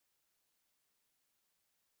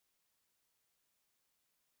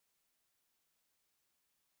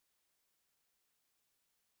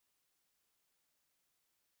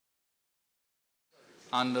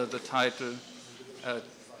under the title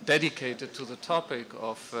dedicated to the topic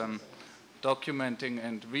of documenting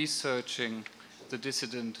and researching the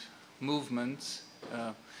dissident movements.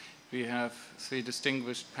 We have three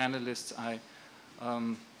distinguished panelists. I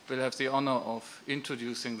will have the honor of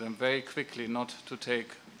introducing them very quickly, not to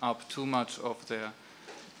take up too much of their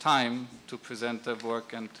time to present their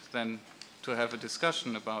work and then to have a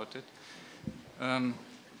discussion about it.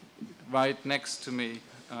 Right next to me,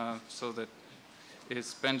 so that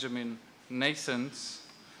is Benjamin Nathans,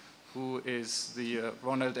 who is the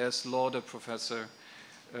Ronald S. Lauder Professor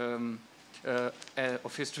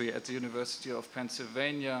of History at the University of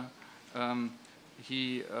Pennsylvania.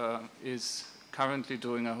 He is currently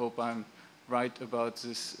doing, I hope I'm right about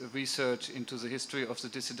this, research into the history of the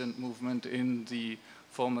dissident movement in the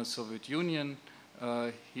former Soviet Union.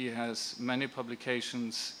 He has many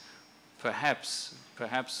publications. Perhaps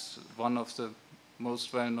one of the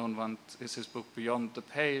most well-known ones is his book Beyond the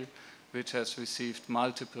Pale, which has received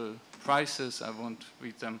multiple prizes. I won't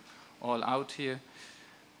read them all out here.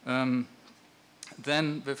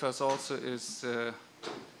 Then with us also is,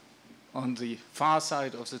 on the far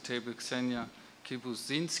side of the table, Ksenya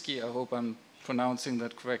Kiebuzinski. I hope I'm pronouncing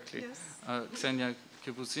that correctly. Yes. Ksenya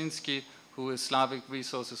Kiebuzinski, who is Slavic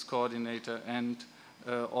Resources Coordinator and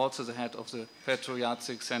also the head of the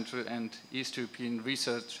Petroyatsic Central and East European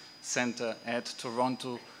Research Center at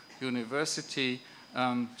Toronto University.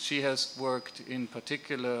 She has worked in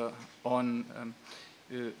particular on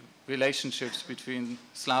relationships between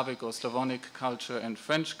Slavic or Slavonic culture and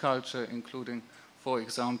French culture, including, for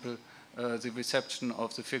example, the reception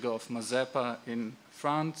of the figure of Mazepa in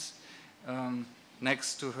France.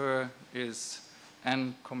 Next to her is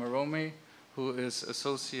Anne Komaromi, who is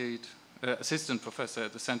assistant professor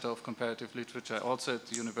at the Center of Comparative Literature, also at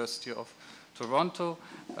the University of Toronto.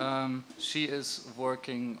 She is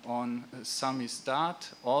working on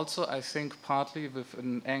samizdat, also I think partly with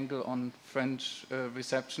an angle on French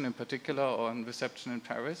reception in particular, or on reception in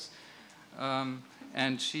Paris.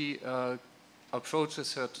 And she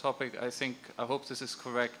approaches her topic, I hope this is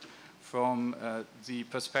correct, from the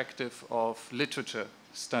perspective of literature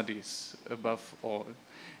studies above all.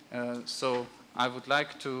 So I would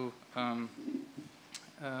like to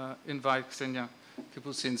invite Ksenya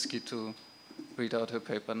Kiebuzinski to read out her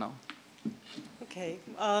paper now. Okay.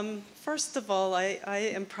 First of all, I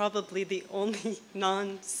am probably the only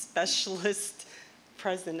non-specialist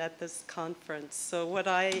present at this conference. So what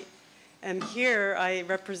I am here, I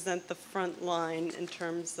represent the front line in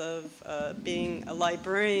terms of being a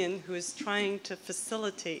librarian who is trying to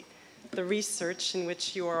facilitate the research in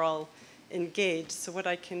which you are all engaged. So what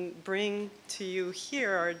I can bring to you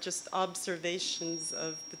here are just observations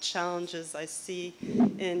of the challenges I see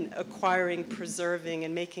in acquiring, preserving,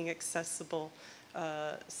 and making accessible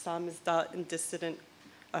samizdat and dissident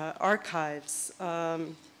archives.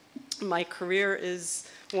 My career is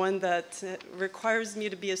one that requires me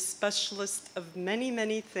to be a specialist of many,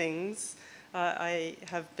 many things. I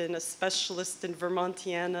have been a specialist in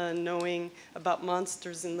Vermontiana and knowing about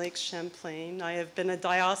monsters in Lake Champlain. I have been a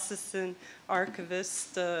diocesan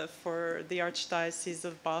archivist for the Archdiocese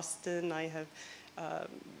of Boston. I have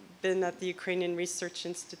been at the Ukrainian Research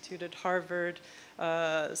Institute at Harvard,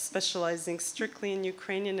 specializing strictly in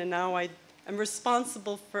Ukrainian, and now I am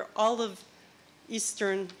responsible for all of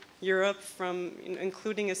Eastern Europe, from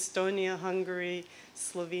including Estonia, Hungary,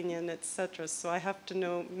 Slovenia, and etc. So I have to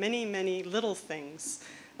know many, many little things.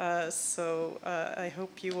 I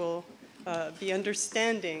hope you will be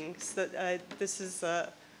understanding so that this is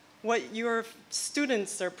what your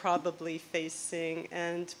students are probably facing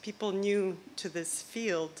and people new to this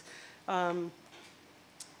field.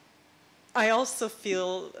 I also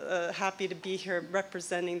feel happy to be here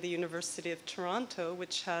representing the University of Toronto,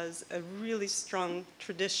 which has a really strong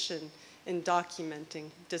tradition in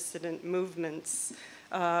documenting dissident movements.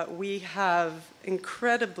 We have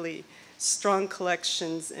incredibly strong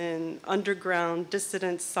collections in underground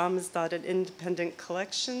dissident, samizdat, and independent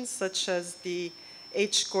collections, such as the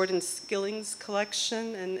H. Gordon Skilling's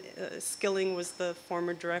collection, and Skilling was the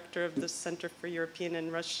former director of the Center for European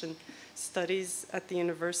and Russian Studies at the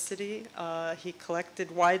university. He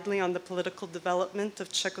collected widely on the political development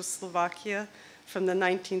of Czechoslovakia from the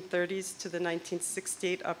 1930s to the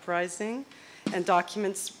 1968 uprising, and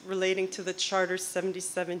documents relating to the Charter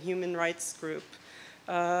 77 human rights group.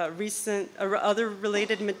 Other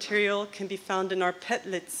related material can be found in our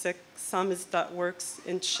Petlicek samizdat works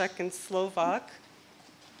in Czech and Slovak,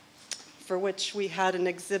 for which we had an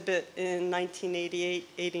exhibit in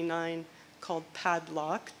 1988-89 called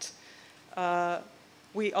Padlocked.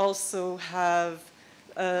 We also have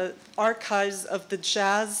archives of the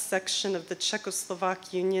jazz section of the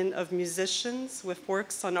Czechoslovak Union of Musicians with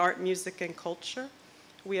works on art, music, and culture.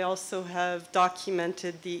 We also have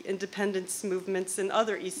documented the independence movements in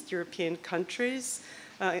other East European countries,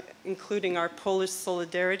 including our Polish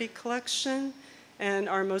Solidarity collection, and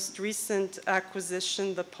our most recent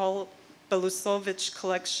acquisition, the Paul Belusovich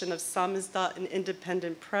collection of Samizdat and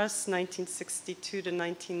Independent Press, 1962 to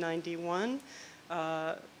 1991.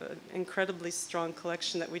 Incredibly strong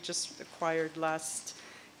collection that we just acquired last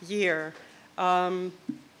year.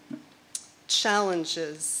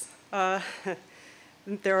 Challenges.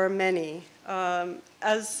 There are many.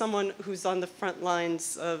 As someone who's on the front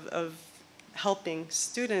lines of helping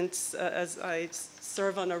students, as I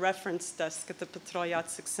serve on a reference desk at the Petro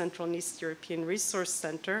Jacek Central and East European Resource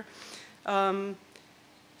Center, I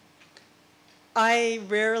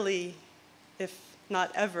rarely, if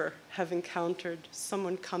not ever, have encountered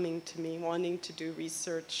someone coming to me wanting to do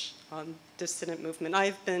research on dissident movement.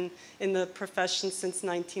 I've been in the profession since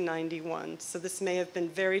 1991, so this may have been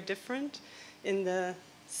very different in the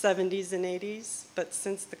 70s and 80s, but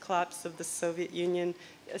since the collapse of the Soviet Union,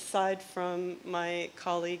 aside from my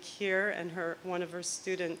colleague here and one of her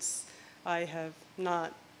students, I have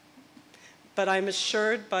not. But I'm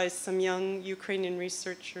assured by some young Ukrainian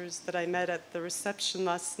researchers that I met at the reception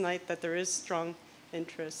last night that there is strong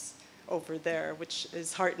interest over there, which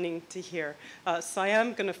is heartening to hear. So I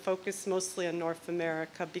am going to focus mostly on North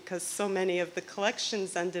America because so many of the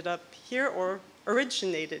collections ended up here or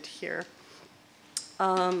originated here.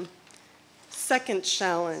 Second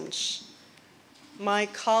challenge. My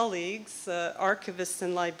colleagues, archivists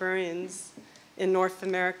and librarians in North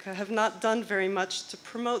America, have not done very much to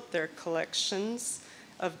promote their collections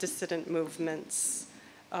of dissident movements.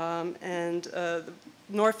 The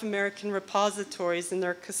North American repositories and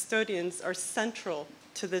their custodians are central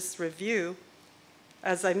to this review,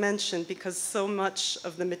 as I mentioned, because so much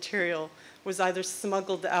of the material was either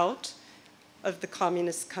smuggled out of the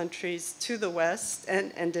communist countries to the West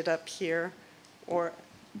and ended up here, or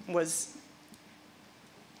was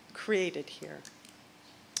created here.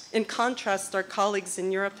 In contrast, our colleagues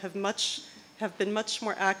in Europe have been much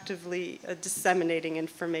more actively disseminating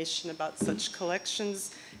information about such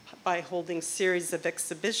collections by holding series of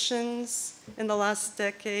exhibitions in the last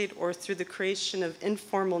decade or through the creation of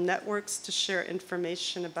informal networks to share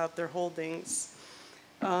information about their holdings.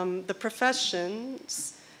 The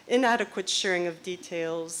profession's inadequate sharing of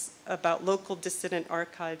details about local dissident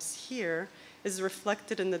archives here is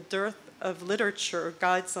reflected in the dearth of literature or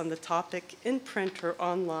guides on the topic in print or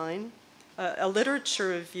online, a literature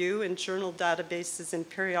review in journal databases and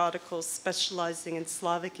periodicals specializing in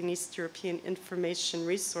Slavic and East European information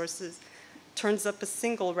resources turns up a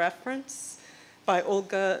single reference by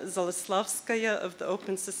Olga Zaleslavskaya of the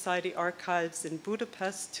Open Society Archives in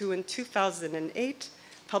Budapest, who in 2008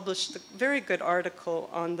 published a very good article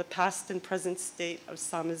on the past and present state of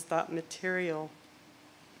samizdat material.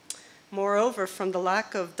 Moreover, from the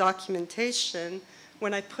lack of documentation,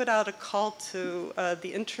 when I put out a call to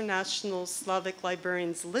the International Slavic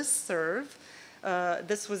Librarians Listserv,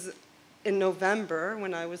 this was in November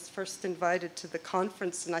when I was first invited to the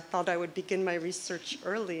conference, and I thought I would begin my research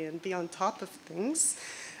early and be on top of things.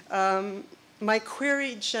 My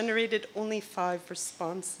query generated only 5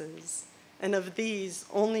 responses, and of these,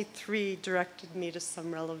 only 3 directed me to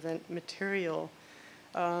some relevant material.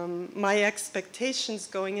 My expectations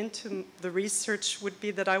going into the research would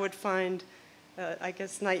be that I would find, I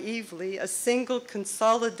guess naively, a single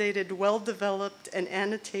consolidated, well-developed and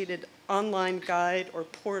annotated online guide or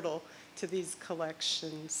portal to these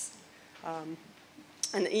collections.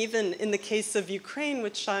 And even in the case of Ukraine,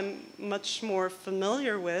 which I'm much more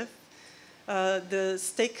familiar with, the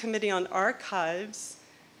State Committee on Archives,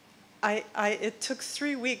 it took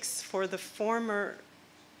 3 weeks for the former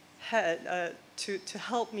head to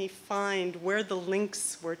help me find where the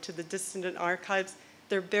links were to the dissident archives.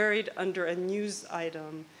 They're buried under a news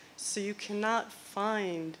item, so you cannot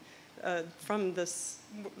find from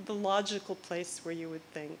the logical place where you would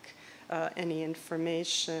think any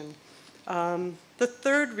information. The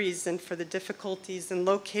third reason for the difficulties in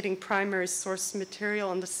locating primary source material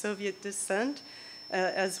on the Soviet dissent,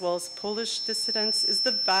 as well as Polish dissidents, is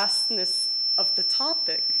the vastness of the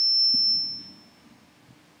topic.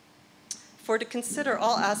 For to consider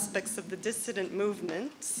all aspects of the dissident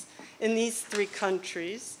movements in these 3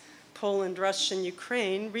 countries, Poland, Russia, and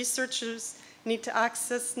Ukraine, researchers need to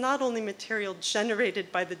access not only material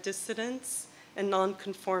generated by the dissidents and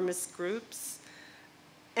nonconformist groups,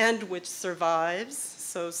 and which survives,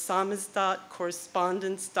 so samizdat,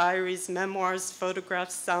 correspondence, diaries, memoirs,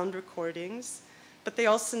 photographs, sound recordings, but they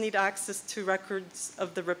also need access to records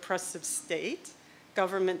of the repressive state,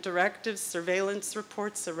 government directives, surveillance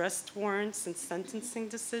reports, arrest warrants, and sentencing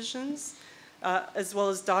decisions, as well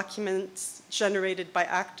as documents generated by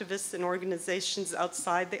activists and organizations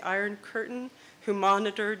outside the Iron Curtain who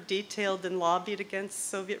monitored, detailed, and lobbied against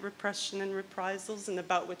Soviet repression and reprisals, and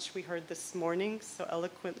about which we heard this morning so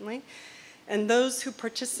eloquently, and those who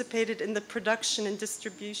participated in the production and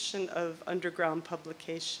distribution of underground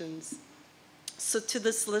publications. So to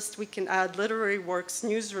this list, we can add literary works,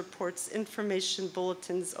 news reports, information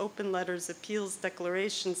bulletins, open letters, appeals,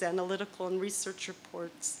 declarations, analytical and research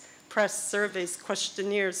reports, press surveys,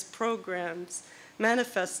 questionnaires, programs,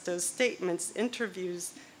 manifestos, statements,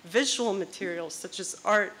 interviews, visual materials such as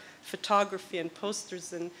art, photography, and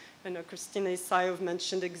posters. And I know Kristina Isayov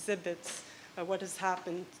mentioned exhibits. What has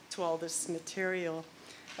happened to all this material?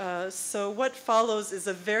 So what follows is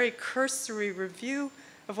a very cursory review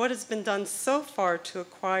of what has been done so far to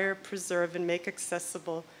acquire, preserve, and make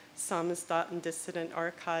accessible samizdat and dissident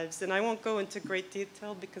archives. And I won't go into great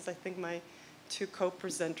detail because I think my two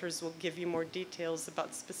co-presenters will give you more details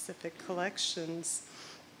about specific collections.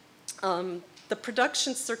 The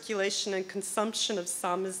production, circulation, and consumption of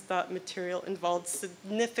samizdat material involved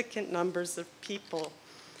significant numbers of people,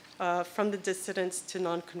 from the dissidents to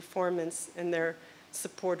nonconformists and their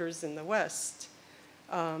supporters in the West.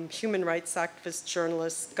 Human rights activists,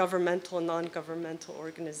 journalists, governmental and non-governmental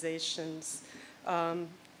organizations. Then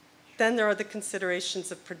there are the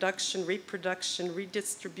considerations of production, reproduction,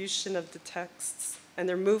 redistribution of the texts, and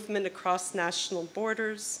their movement across national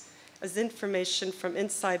borders, as information from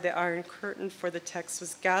inside the Iron Curtain for the text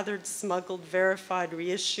was gathered, smuggled, verified,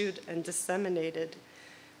 reissued, and disseminated.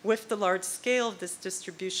 With the large scale of this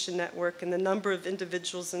distribution network and the number of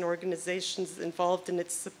individuals and organizations involved in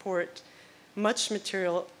its support, much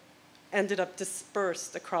material ended up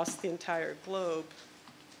dispersed across the entire globe.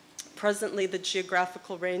 Presently, the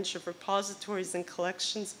geographical range of repositories and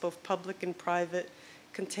collections, both public and private,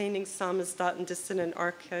 containing samizdat and dissident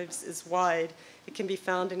archives is wide. It can be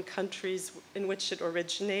found in countries in which it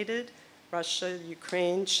originated, Russia,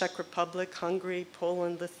 Ukraine, Czech Republic, Hungary,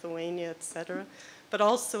 Poland, Lithuania, etc., but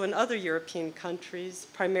also in other European countries,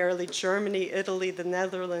 primarily Germany, Italy, the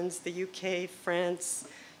Netherlands, the UK, France,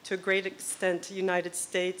 to a great extent the United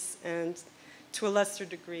States, and to a lesser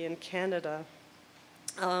degree in Canada.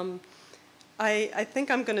 I think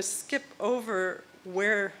I'm going to skip over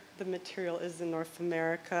where the material is in North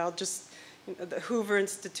America. I'll just, the Hoover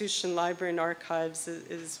Institution Library and Archives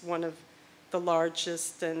is one of the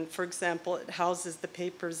largest, and for example, it houses the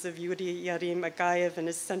papers of Yuri Yarim Agayev and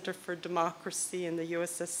his Center for Democracy in the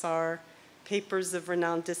USSR, papers of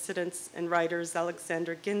renowned dissidents and writers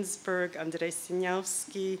Alexander Ginsberg, Andrei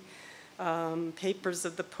Sinyavsky, papers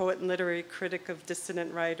of the poet and literary critic of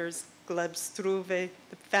dissident writers Gleb Struve,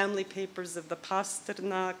 the family papers of the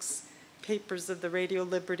Pasternaks, papers of the Radio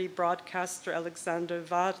Liberty broadcaster Alexander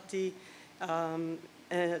Vardy,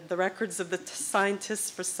 the records of the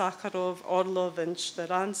scientists for Sakharov, Orlov, and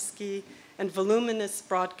Shteransky, and voluminous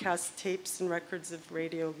broadcast tapes and records of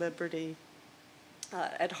Radio Liberty.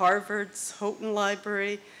 At Harvard's Houghton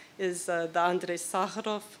Library is the Andrei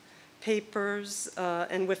Sakharov papers,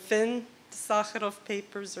 and within the Sakharov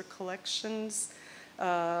papers are collections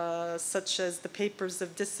such as the papers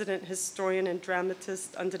of dissident historian and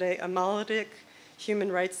dramatist Andrei Amalrik,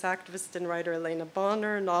 human rights activist and writer Elena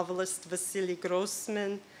Bonner, novelist Vasily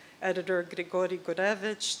Grossman, editor Grigory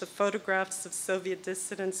Gurevich, the photographs of Soviet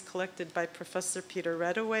dissidents collected by Professor Peter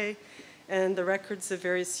Reddaway, and the records of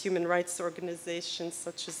various human rights organizations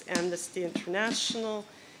such as Amnesty International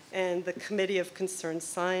and the Committee of Concerned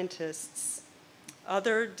Scientists.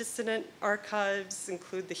 Other dissident archives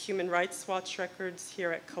include the Human Rights Watch records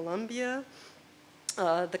here at Columbia,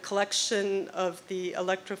 the collection of the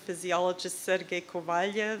electrophysiologist Sergei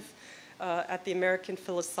Kovalyev at the American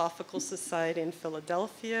Philosophical Society in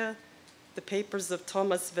Philadelphia, the papers of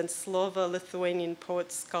Tomas Venslova, Lithuanian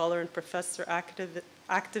poet, scholar, and professor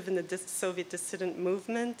active in the Soviet dissident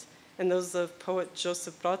movement, and those of poet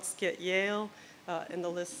Joseph Brodsky at Yale, and the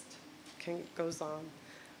list goes on.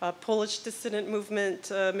 Polish dissident movement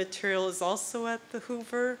material is also at the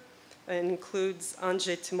Hoover. It includes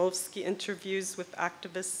Andrzej Tymowski interviews with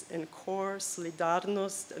activists in KOR,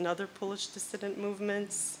 Solidarność, and other Polish dissident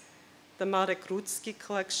movements. The Marek Rudzki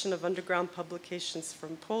collection of underground publications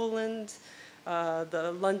from Poland.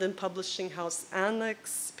 The London publishing house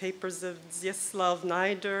Annex, papers of Zdzisław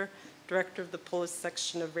Najder, director of the Polish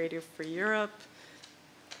section of Radio Free Europe.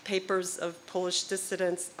 Papers of Polish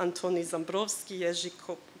dissidents Antoni Zambrowski, Jerzy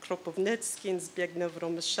Kropownicki, and Zbigniew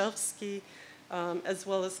Romaszewski, as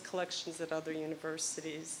well as collections at other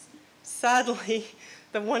universities. sadly,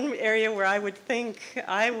 the one area where I would think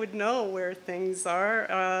I would know where things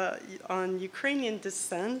are on Ukrainian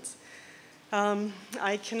Dissent,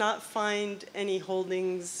 I cannot find any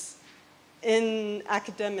holdings in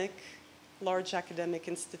large academic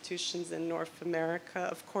institutions in North America.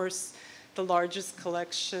 Of course, the largest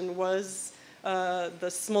collection was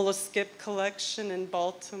the Smoloskip collection in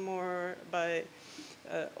Baltimore by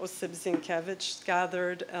Osip Zienkiewicz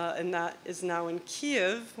gathered, and that is now in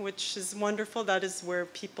Kiev, which is wonderful. That is where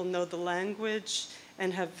people know the language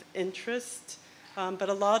and have interest. But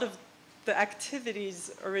a lot of the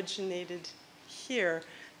activities originated here.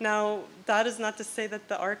 Now, that is not to say that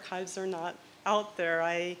the archives are not out there.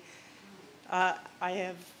 I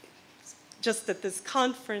have, just at this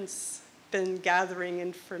conference, been gathering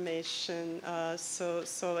information,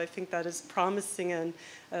 so I think that is promising. And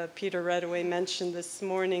Peter Redaway mentioned this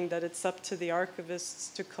morning that it's up to the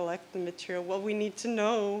archivists to collect the material. Well, we need to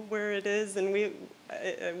know where it is, and we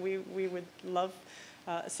would love.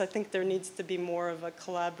 So I think there needs to be more of a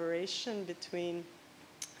collaboration between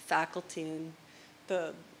faculty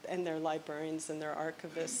and their librarians and their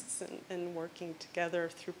archivists, and working together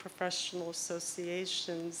through professional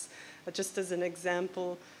associations. Just as an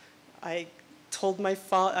example, I told my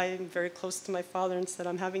father, I am very close to my father, and said,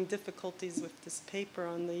 I'm having difficulties with this paper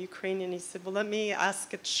on the Ukrainian. He said, well, let me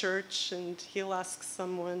ask at church, and he'll ask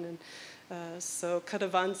someone. And so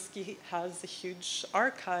Karavansky has a huge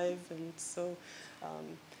archive, and so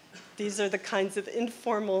these are the kinds of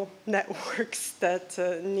informal networks that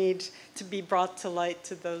need to be brought to light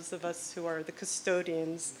to those of us who are the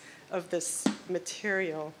custodians of this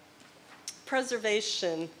material.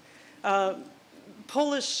 Preservation.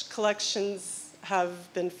 Polish collections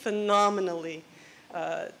have been phenomenally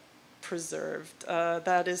preserved.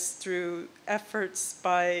 That is through efforts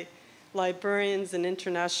by librarians and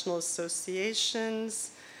international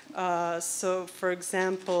associations. So, for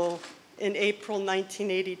example, in April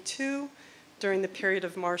 1982, during the period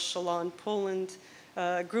of martial law in Poland,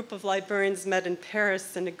 a group of librarians met in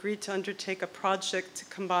Paris and agreed to undertake a project to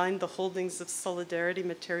combine the holdings of Solidarity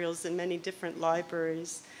materials in many different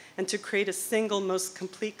libraries, and to create a single, most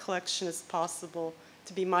complete collection as possible,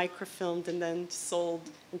 to be microfilmed and then sold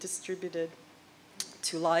and distributed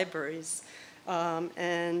to libraries.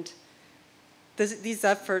 These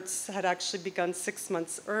efforts had actually begun 6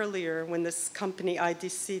 months earlier, when this company,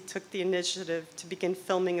 IDC, took the initiative to begin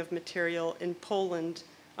filming of material in Poland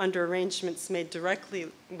under arrangements made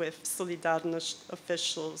directly with Solidarność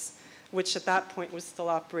officials, which at that point was still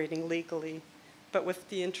operating legally. But with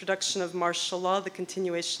the introduction of martial law, the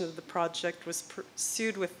continuation of the project was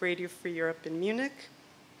pursued with Radio Free Europe in Munich,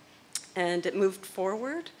 and it moved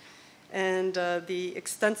forward. And the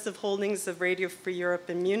extensive holdings of Radio Free Europe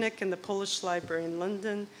in Munich and the Polish Library in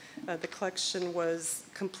London, the collection was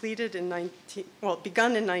completed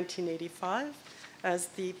begun in 1985 as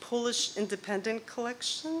the Polish Independent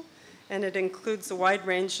Collection, and it includes a wide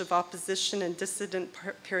range of opposition and dissident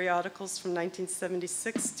periodicals from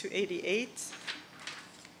 1976 to 88,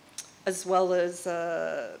 as well as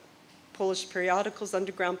Polish periodicals,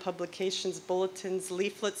 underground publications, bulletins,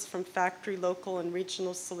 leaflets from factory, local, and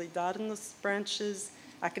regional Solidarność branches,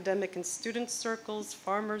 academic and student circles,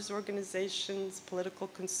 farmers' organizations, political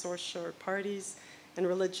consortia or parties, and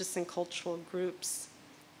religious and cultural groups.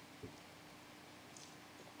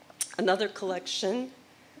 Another collection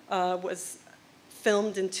was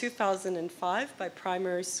filmed in 2005 by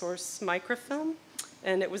Primary Source Microfilm,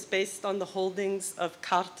 and it was based on the holdings of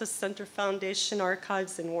Karta Center Foundation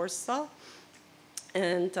archives in Warsaw.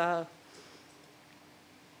 And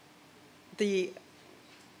the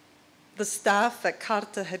staff at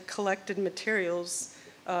Karta had collected materials,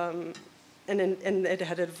 and it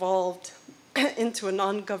had evolved into a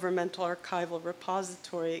non-governmental archival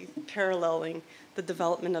repository paralleling the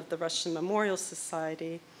development of the Russian Memorial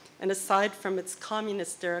Society. And aside from its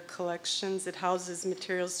communist-era collections, it houses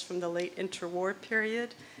materials from the late interwar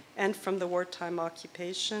period and from the wartime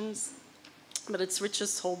occupations. But its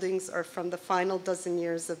richest holdings are from the final dozen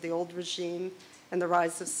years of the old regime and the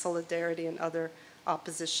rise of Solidarity and other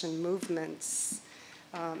opposition movements.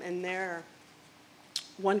 And there,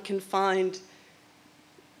 one can find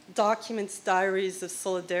documents, diaries of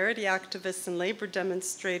Solidarity activists and labor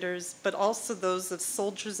demonstrators, but also those of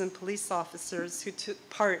soldiers and police officers who took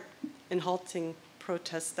part in halting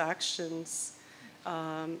protest actions.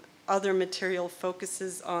 Other material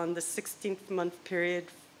focuses on the 16th month period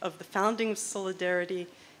of the founding of Solidarity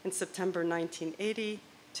in September 1980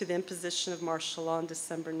 to the imposition of martial law in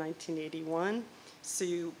December 1981.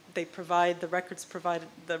 So the records provide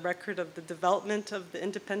the record of the development of the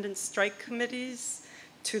independent strike committees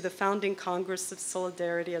to the founding Congress of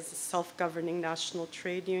Solidarity as a self-governing national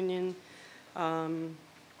trade union.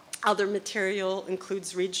 Other material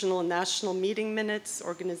includes regional and national meeting minutes,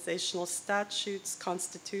 organizational statutes,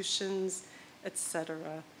 constitutions,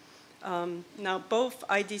 etc. Now, both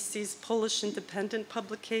IDC's Polish independent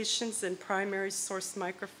publications and primary source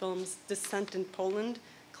microfilms, Dissident in Poland,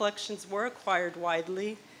 collections were acquired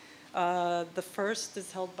widely. The first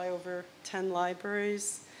is held by over 10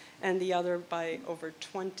 libraries, and the other by over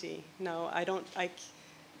 20. Now,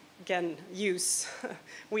 again, use.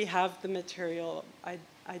 We have the material. I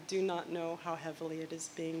do not know how heavily it is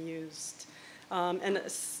being used.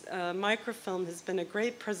 Microfilm has been a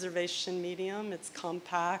great preservation medium. It's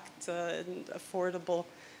compact and affordable,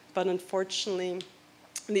 but unfortunately,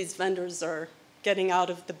 these vendors are getting out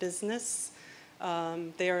of the business.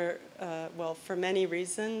 They are, well, for many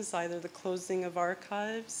reasons, either the closing of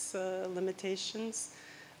archives, limitations,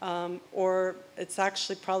 or it's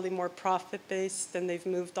actually probably more profit-based, and they've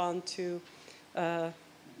moved on to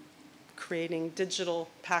creating digital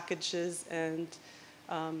packages. And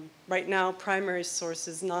right now, Primary Source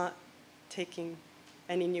is not taking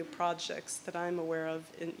any new projects that I'm aware of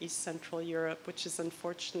in East Central Europe, which is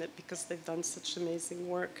unfortunate because they've done such amazing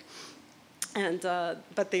work. And,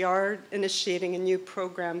 but they are initiating a new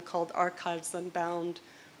program called Archives Unbound,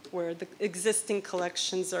 where the existing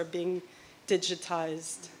collections are being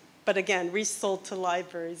digitized, but again, resold to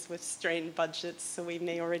libraries with strained budgets. So we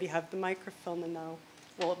may already have the microfilm, and now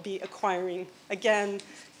we'll be acquiring again,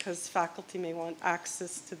 because faculty may want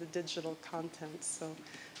access to the digital content. So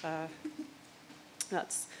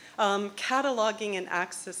that's cataloging and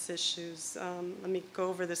access issues. Let me go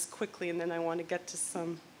over this quickly, and then I want to get to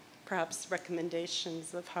some perhaps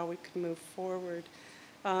recommendations of how we could move forward.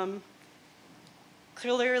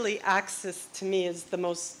 Clearly, access to me is the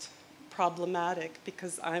most problematic,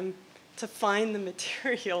 because to find the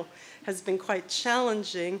material has been quite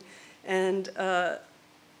challenging. And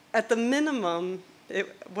at the minimum,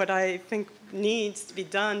 what I think needs to be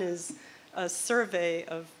done is a survey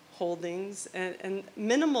of holdings and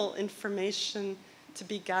minimal information to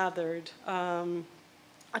be gathered.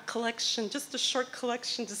 A collection, just a short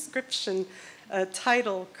collection description, a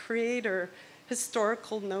title, creator,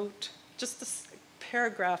 historical note, just a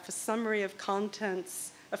paragraph, a summary of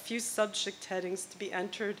contents, a few subject headings to be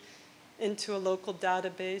entered into a local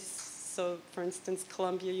database. So, for instance,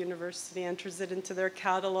 Columbia University enters it into their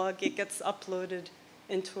catalog. It gets uploaded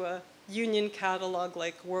into a union catalog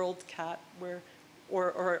like WorldCat,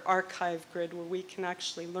 or Archive Grid, where we can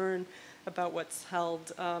actually learn about what's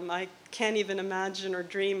held. I can't even imagine or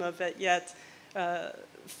dream of it yet,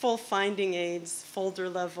 full finding aids, folder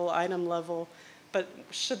level, item level, but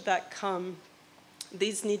should that come,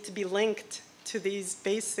 these need to be linked to these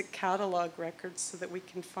basic catalog records so that we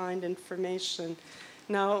can find information.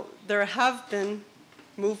 Now, there have been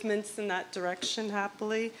movements in that direction,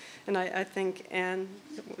 happily, and I think Anne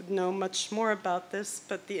would know much more about this,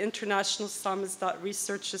 but the International Samizdat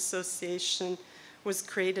Research Association was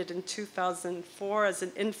created in 2004 as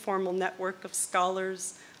an informal network of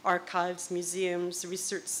scholars, archives, museums,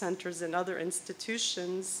 research centers, and other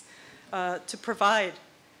institutions to provide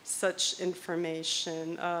such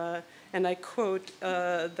information. And I quote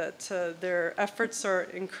that their efforts are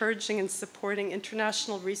encouraging and supporting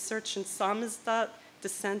international research in Samizdat,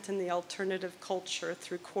 dissent, and the alternative culture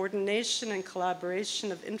through coordination and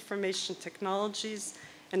collaboration of information technologies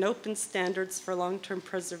and open standards for long-term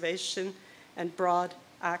preservation and broad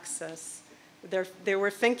access. They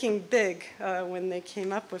were thinking big when they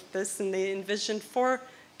came up with this, and they envisioned 4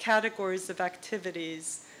 categories of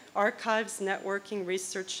activities: archives, networking,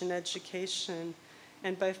 research, and education.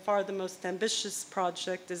 And by far the most ambitious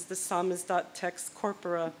project is the Samizdat Text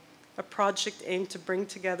Corpora, a project aimed to bring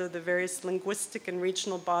together the various linguistic and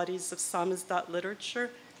regional bodies of Samizdat literature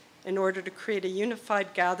in order to create a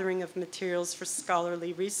unified gathering of materials for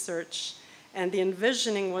scholarly research. And the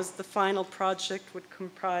envisioning was the final project would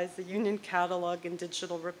comprise a union catalog and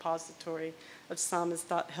digital repository of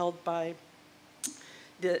Samizdat held by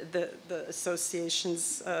the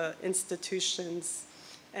association's institutions.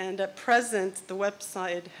 And at present, the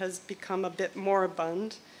website has become a bit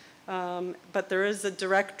moribund, but there is a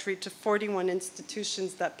directory to 41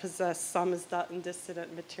 institutions that possess Samizdat and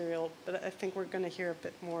dissident material. But I think we're going to hear a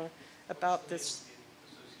bit more about this.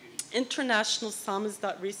 International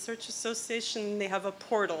Samizdat Research Association, they have a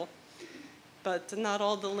portal, but not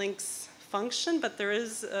all the links function, but there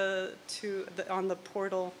is on the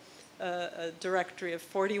portal a directory of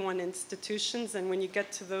 41 institutions, and when you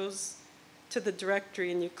get to the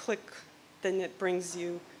directory and you click, then it brings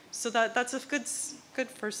you, so that's a good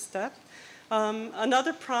first step.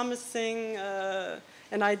 Another promising,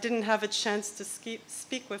 and I didn't have a chance to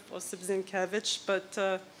speak with Osip Zienkiewicz, but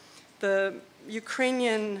the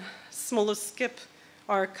Ukrainian Smoloskip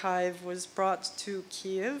archive was brought to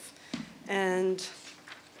Kiev, and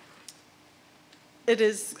it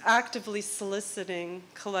is actively soliciting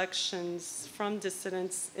collections from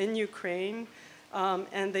dissidents in Ukraine,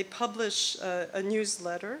 and they publish a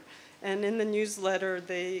newsletter, and in the newsletter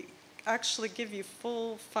they actually give you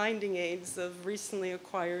full finding aids of recently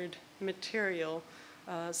acquired material.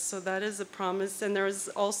 So that is a promise, and there is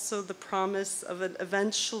also the promise of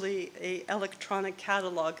eventually an electronic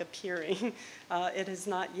catalog appearing. It has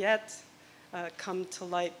not yet come to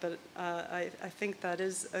light, but I think that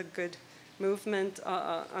is a good movement.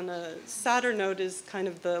 On a sadder note is kind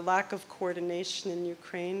of the lack of coordination in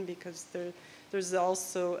Ukraine, because there's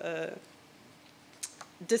also a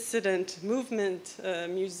dissident movement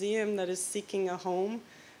museum that is seeking a home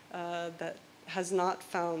that has not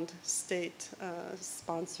found state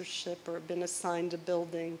sponsorship or been assigned a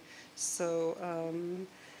building. So,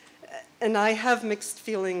 and I have mixed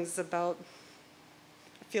feelings about,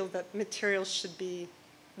 I feel that material should be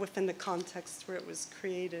within the context where it was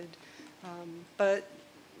created. But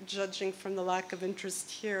judging from the lack of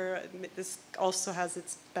interest here, this also has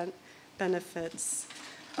its benefits.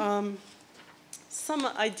 Some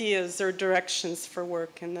ideas or directions for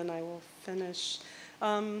work, and then I will finish.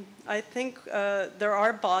 I think there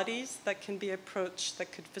are bodies that can be approached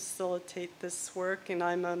that could facilitate this work, and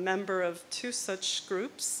I'm a member of 2 such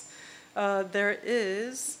groups. There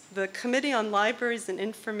is the Committee on Libraries and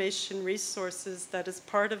Information Resources that is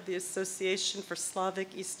part of the Association for Slavic,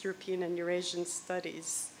 East European, and Eurasian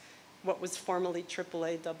Studies, what was formerly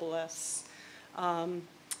AAASS.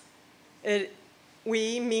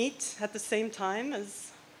 We meet at the same time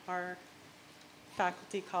as our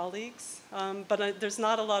faculty colleagues, but there's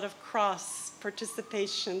not a lot of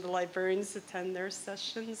cross-participation. The librarians attend their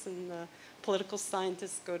sessions, and the political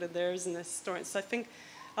scientists go to theirs, and the historians. So I think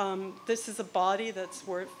this is a body that's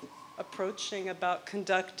worth approaching about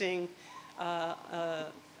conducting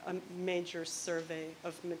a major survey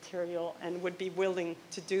of material, and would be willing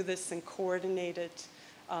to do this and coordinate it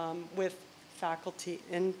with faculty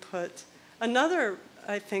input. Another,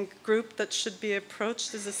 I think, group that should be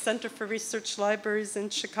approached is the Center for Research Libraries in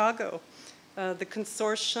Chicago. The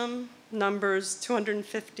consortium numbers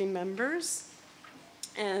 250 members,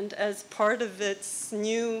 and as part of its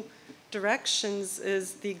new directions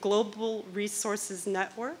is the Global Resources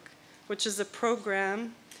Network, which is a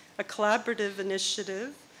program, a collaborative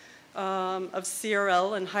initiative of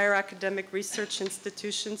CRL and higher academic research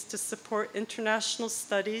institutions to support international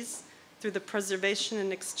studies through the preservation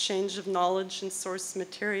and exchange of knowledge and source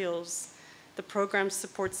materials. The program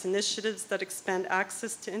supports initiatives that expand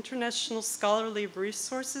access to international scholarly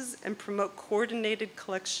resources and promote coordinated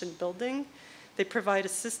collection building. They provide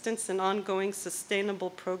assistance in ongoing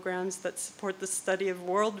sustainable programs that support the study of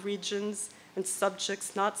world regions and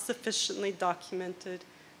subjects not sufficiently documented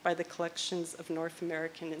by the collections of North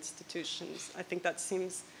American institutions. I think that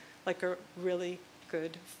seems like a really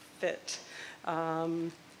good fit.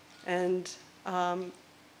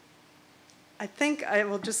 I think I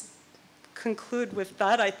will just conclude with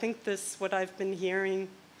that. I think what I've been hearing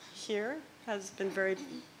here has been very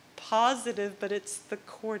positive, but it's the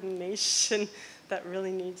coordination that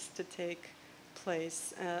really needs to take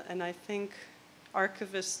place. And I think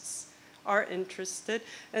archivists are interested.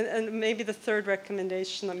 And maybe the third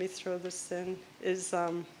recommendation, let me throw this in, is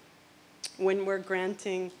when we're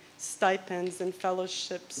granting stipends and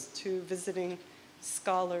fellowships to visiting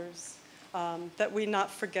scholars, that we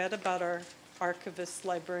not forget about our archivists,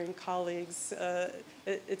 librarian colleagues.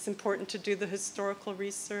 It's important to do the historical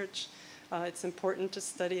research. It's important to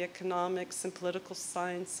study economics and political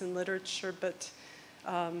science and literature, but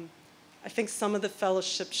I think some of the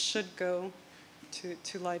fellowships should go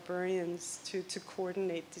to librarians to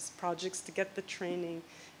coordinate these projects, to get the training,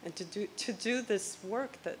 and to do this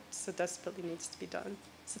work that so desperately needs to be done.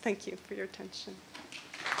 So thank you for your attention.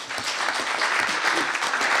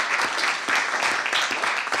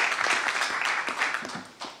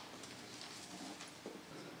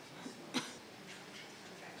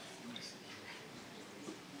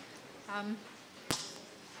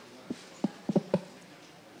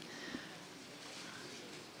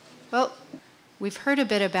 Well, we've heard a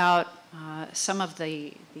bit about some of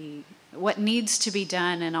the what needs to be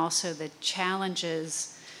done, and also the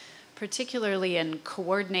challenges, particularly in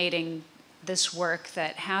coordinating this work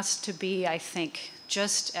that has to be, I think,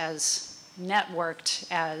 just as networked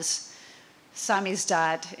as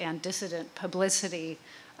Samizdat and dissident publicity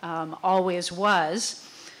always was.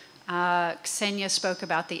 Ksenya spoke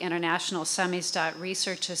about the International Samizdat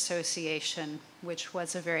Research Association, which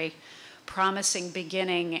was a very promising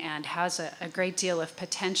beginning and has a great deal of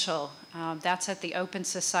potential. That's at the Open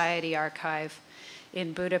Society Archive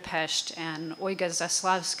in Budapest, and Olga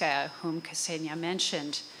Zaslavskaya, whom Ksenia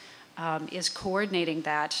mentioned, is coordinating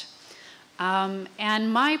that.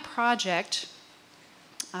 And my project,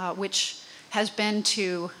 which has been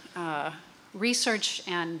to research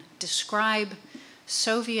and describe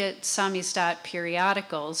Soviet samizdat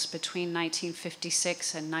periodicals between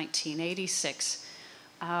 1956 and 1986,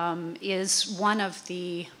 is one of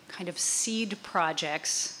the kind of seed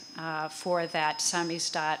projects for that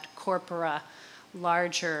samizdat corpora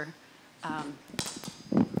larger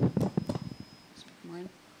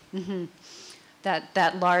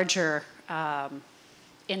that larger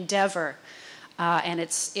endeavor. And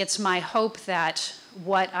it's my hope that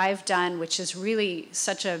what I've done, which is really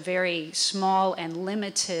such a very small and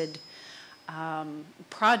limited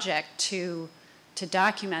project to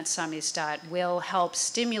document samizdat, will help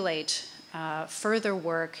stimulate further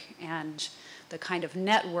work and the kind of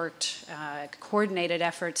networked, coordinated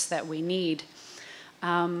efforts that we need.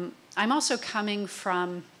 I'm also coming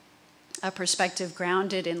from a perspective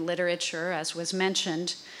grounded in literature, as was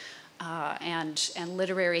mentioned, and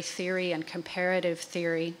literary theory and comparative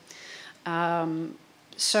theory.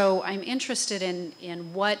 So I'm interested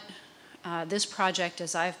in what this project,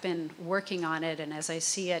 as I've been working on it and as I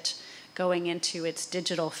see it going into its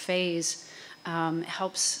digital phase,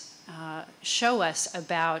 helps show us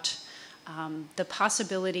about the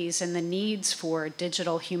possibilities and the needs for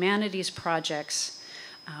digital humanities projects,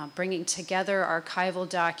 bringing together archival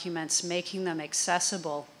documents, making them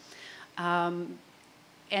accessible, and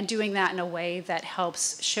doing that in a way that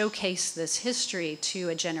helps showcase this history to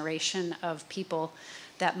a generation of people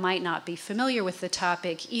that might not be familiar with the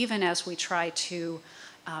topic, even as we try to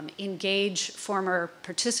engage former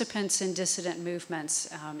participants in dissident movements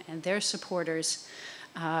and their supporters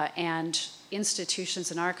and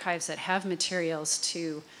institutions and archives that have materials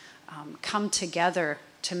to come together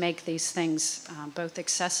to make these things both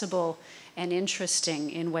accessible and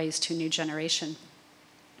interesting in ways to a new generation.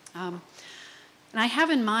 And I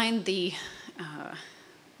have in mind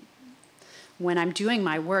when I'm doing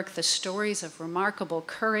my work, the stories of remarkable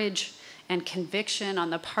courage and conviction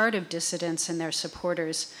on the part of dissidents and their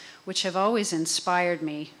supporters, which have always inspired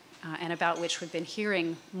me and about which we've been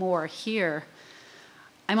hearing more here.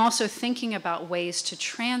 I'm also thinking about ways to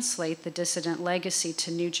translate the dissident legacy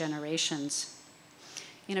to new generations.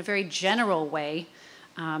 In a very general way,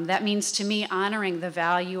 that means to me honoring the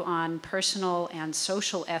value on personal and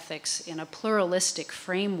social ethics in a pluralistic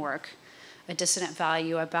framework, a dissident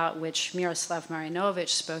value about which Miroslav Marinovich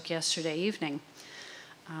spoke yesterday evening.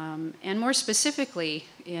 And more specifically,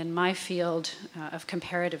 in my field of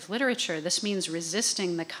comparative literature, this means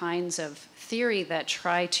resisting the kinds of theory that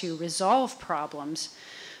try to resolve problems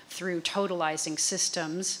through totalizing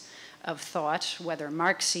systems of thought, whether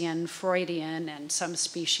Marxian, Freudian, and some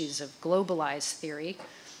species of globalized theory.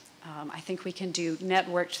 I think we can do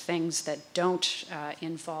networked things that don't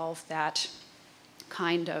involve that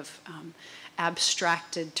kind of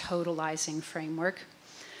abstracted totalizing framework.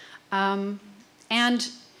 And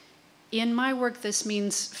in my work, this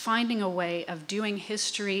means finding a way of doing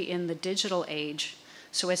history in the digital age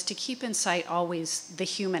so as to keep in sight always the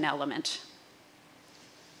human element.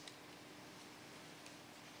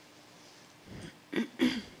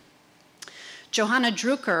 Johanna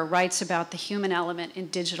Drucker writes about the human element in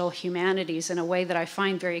digital humanities in a way that I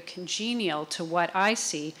find very congenial to what I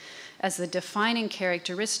see as the defining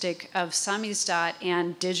characteristic of samizdat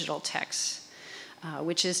and digital texts,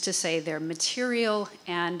 which is to say their material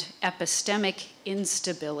and epistemic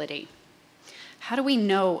instability. How do we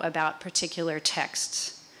know about particular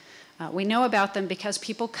texts? We know about them because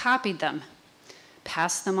people copied them,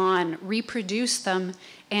 passed them on, reproduced them,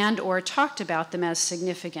 and or talked about them as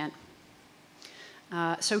significant.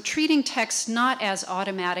 So treating texts not as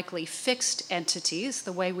automatically fixed entities,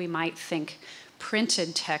 the way we might think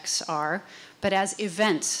printed texts are, but as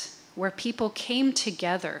events where people came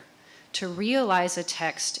together to realize a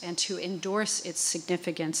text and to endorse its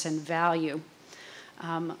significance and value.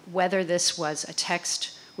 Whether this was a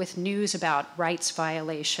text with news about rights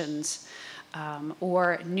violations,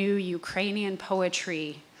 or new Ukrainian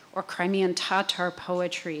poetry, or Crimean Tatar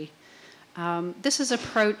poetry. This is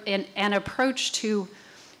an approach to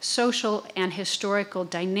social and historical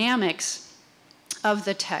dynamics of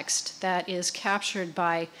the text that is captured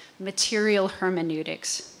by material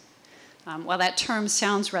hermeneutics. While that term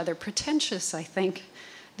sounds rather pretentious, I think,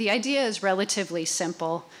 the idea is relatively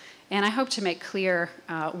simple, and I hope to make clear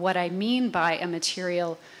what I mean by a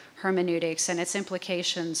material hermeneutics and its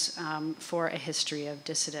implications for a history of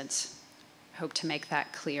dissidents. Hope to make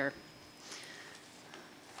that clear.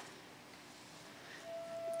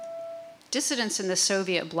 Dissidents in the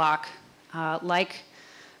Soviet bloc, like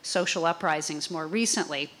social uprisings more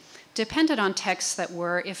recently, depended on texts that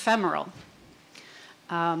were ephemeral.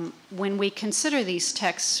 When we consider these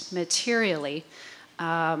texts materially,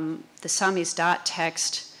 the samizdat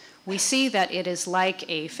text, we see that it is like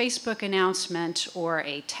a Facebook announcement or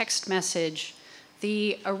a text message.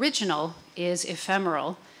 The original is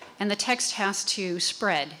ephemeral, and the text has to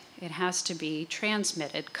spread. It has to be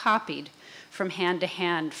transmitted, copied from hand to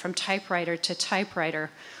hand, from typewriter to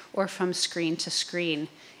typewriter, or from screen to screen,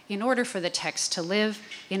 in order for the text to live,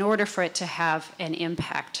 in order for it to have an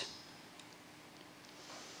impact.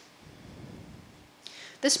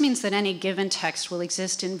 This means that any given text will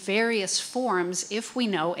exist in various forms if we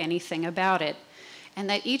know anything about it, and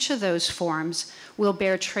that each of those forms will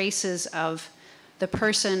bear traces of the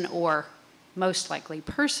person, or most likely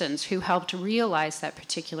persons, who helped realize that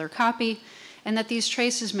particular copy, and that these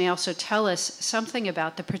traces may also tell us something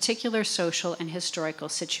about the particular social and historical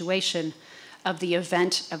situation of the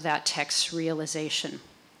event of that text's realization.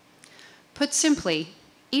 Put simply,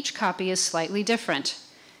 each copy is slightly different,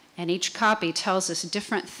 and each copy tells us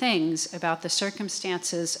different things about the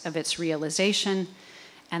circumstances of its realization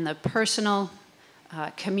and the personal,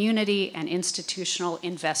 community, and institutional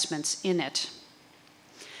investments in it.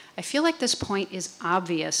 I feel like this point is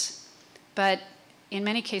obvious, but in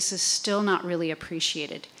many cases still not really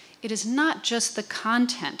appreciated. It is not just the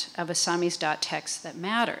content of a samizdat text that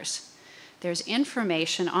matters. There's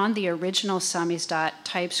information on the original samizdat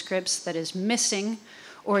typescripts that is missing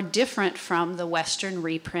or different from the Western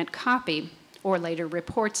reprint copy, or later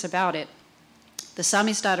reports about it. The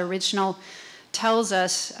samizdat original tells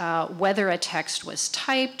us whether a text was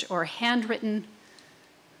typed or handwritten,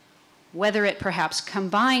 whether it perhaps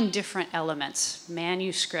combined different elements,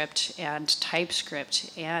 manuscript and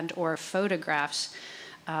typescript, and or photographs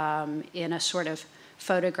in a sort of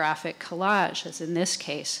photographic collage, as in this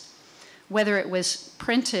case, whether it was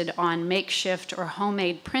printed on makeshift or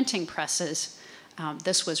homemade printing presses.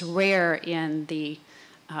 This was rare in the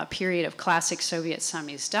period of classic Soviet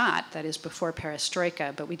samizdat, that is before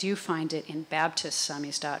perestroika, but we do find it in Baptist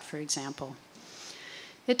samizdat, for example.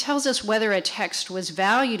 It tells us whether a text was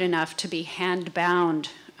valued enough to be hand-bound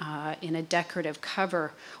in a decorative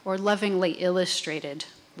cover or lovingly illustrated,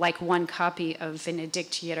 like one copy of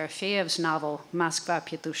Venedikt Yerofeyev's novel, Moskva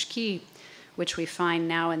Petushki, which we find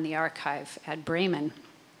now in the archive at Bremen.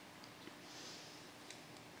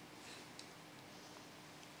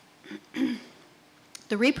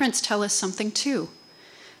 The reprints tell us something too.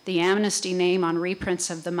 The amnesty name on reprints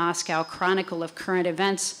of the Moscow Chronicle of Current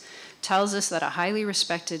Events tells us that a highly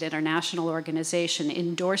respected international organization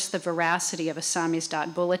endorsed the veracity of a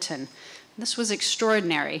samizdat bulletin. This was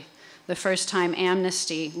extraordinary, the first time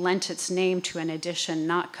Amnesty lent its name to an edition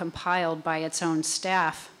not compiled by its own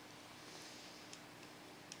staff.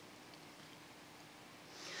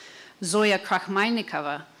 Zoya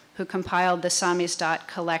Krakhmalnikova, who compiled the samizdat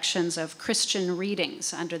collections of Christian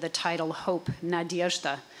readings under the title Hope,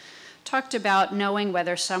 Nadezhda, talked about knowing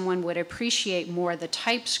whether someone would appreciate more the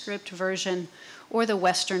typescript version or the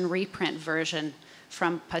Western reprint version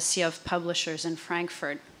from Pasiev Publishers in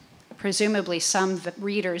Frankfurt. Presumably, some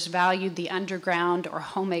readers valued the underground or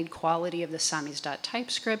homemade quality of the samizdat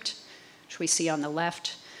typescript, which we see on the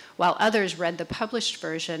left, while others read the published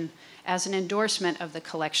version as an endorsement of the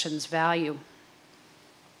collection's value.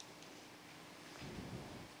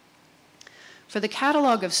 For the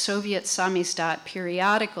catalog of Soviet samizdat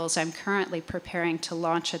periodicals I'm currently preparing to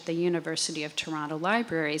launch at the University of Toronto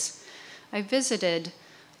Libraries, I visited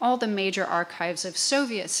all the major archives of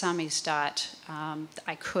Soviet samizdat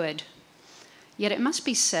I could. Yet it must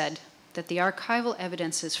be said that the archival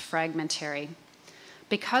evidence is fragmentary.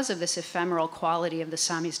 Because of this ephemeral quality of the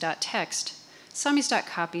samizdat text, samizdat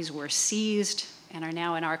copies were seized and are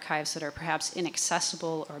now in archives that are perhaps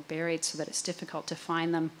inaccessible or buried so that it's difficult to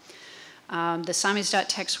find them. The samizdat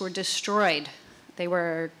texts were destroyed. They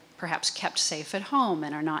were perhaps kept safe at home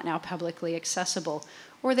and are not now publicly accessible,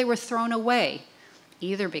 or they were thrown away,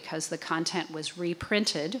 either because the content was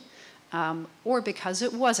reprinted or because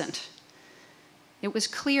it wasn't. It was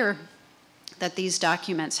clear that these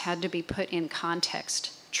documents had to be put in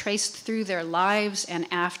context, traced through their lives and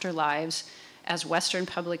afterlives as Western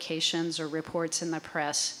publications or reports in the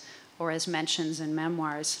press or as mentions in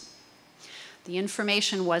memoirs. The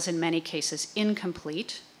information was in many cases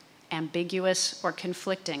incomplete, ambiguous, or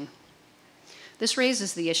conflicting. This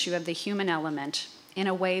raises the issue of the human element in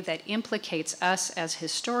a way that implicates us as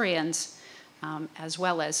historians as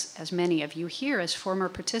well as many of you here as former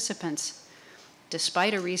participants.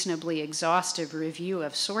 Despite a reasonably exhaustive review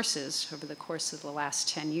of sources over the course of the last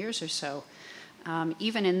 10 years or so,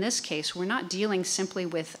 even in this case, we're not dealing simply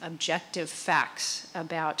with objective facts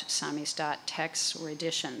about samizdat texts or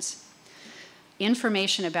editions.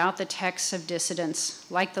 Information about the texts of dissidents,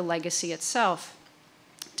 like the legacy itself,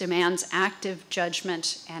 demands active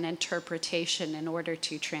judgment and interpretation in order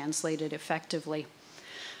to translate it effectively.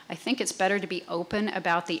 I think it's better to be open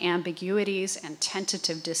about the ambiguities and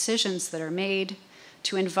tentative decisions that are made,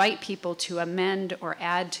 to invite people to amend or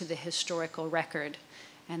add to the historical record.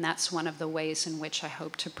 And that's one of the ways in which I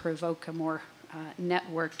hope to provoke a more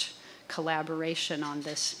networked collaboration on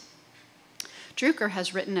this. Drucker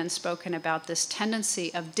has written and spoken about this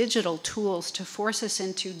tendency of digital tools to force us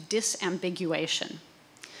into disambiguation,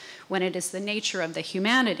 when it is the nature of the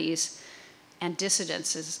humanities, and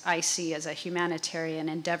dissidents, as I see as a humanitarian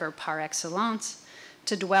endeavor par excellence,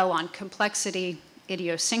 to dwell on complexity,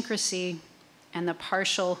 idiosyncrasy, and the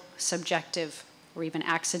partial, subjective, or even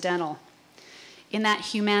accidental. In that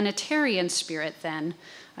humanitarian spirit, then,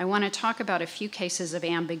 I want to talk about a few cases of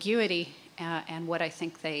ambiguity and what I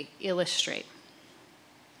think they illustrate.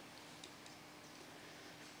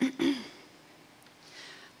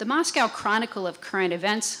 The Moscow Chronicle of Current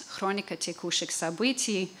Events, Chronika tekushих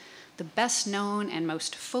событий, the best known and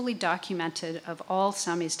most fully documented of all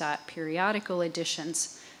samizdat periodical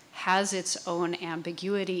editions, has its own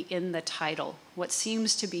ambiguity in the title. What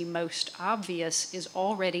seems to be most obvious is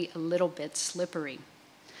already a little bit slippery.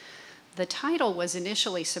 The title was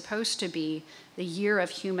initially supposed to be The Year of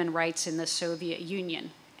Human Rights in the Soviet Union,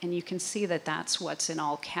 and you can see that that's what's in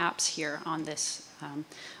all caps here on this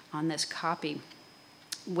copy,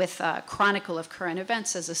 with Chronicle of Current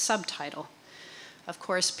Events as a subtitle. Of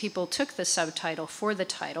course, people took the subtitle for the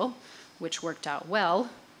title, which worked out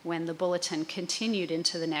well when the bulletin continued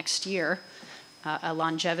into the next year, a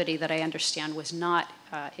longevity that I understand was not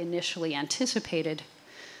initially anticipated.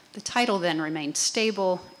 The title then remained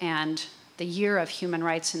stable, and The Year of Human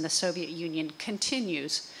Rights in the Soviet Union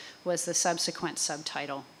Continues was the subsequent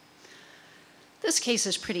subtitle. This case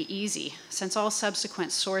is pretty easy. Since all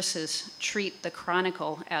subsequent sources treat the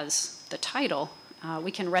Chronicle as the title, we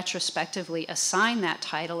can retrospectively assign that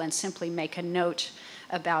title and simply make a note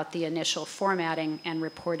about the initial formatting and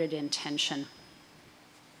reported intention.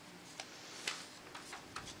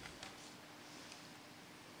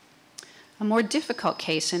 A more difficult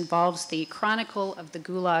case involves the Chronicle of the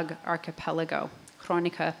Gulag Archipelago,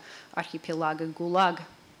 Chronika Archipelago Gulag.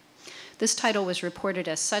 This title was reported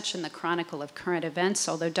as such in the Chronicle of Current Events,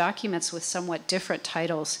 although documents with somewhat different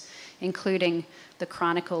titles, including the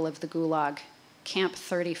Chronicle of the Gulag, Camp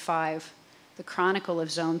 35, the Chronicle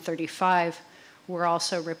of Zone 35, were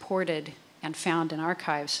also reported and found in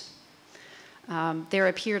archives. There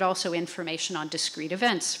appeared also information on discrete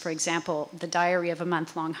events, for example, the diary of a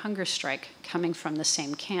month-long hunger strike coming from the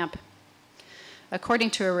same camp. According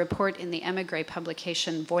to a report in the émigré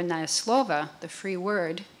publication Voľné slovo, The Free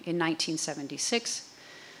Word, in 1976,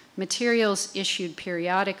 materials issued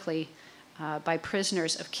periodically by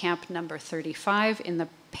prisoners of Camp Number 35 in the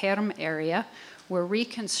Perm area were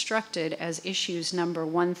reconstructed as issues number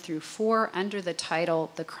 1 through 4 under the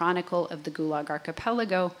title The Chronicle of the Gulag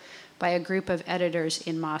Archipelago by a group of editors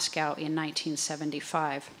in Moscow in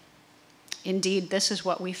 1975. Indeed, this is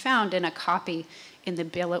what we found in a copy in the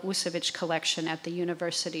Belousevich collection at the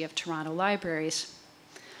University of Toronto Libraries.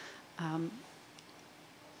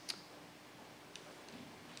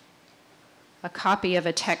 A copy of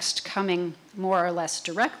a text coming more or less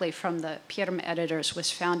directly from the Perm editors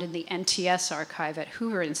was found in the NTS archive at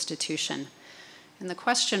Hoover Institution. And the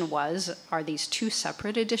question was, are these two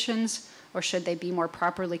separate editions, or should they be more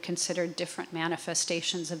properly considered different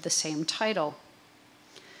manifestations of the same title?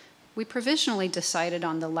 We provisionally decided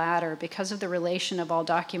on the latter because of the relation of all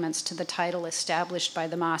documents to the title established by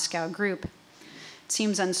the Moscow group. It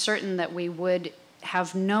seems uncertain that we would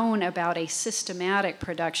have known about a systematic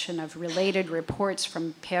production of related reports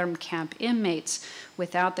from Perm camp inmates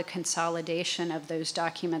without the consolidation of those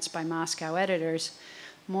documents by Moscow editors.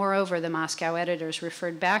 Moreover, the Moscow editors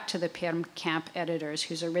referred back to the Perm camp editors,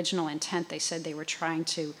 whose original intent they said they were trying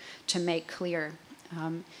to make clear.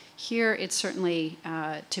 Here, it's certainly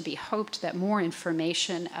to be hoped that more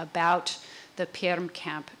information about the Perm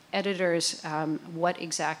camp editors, what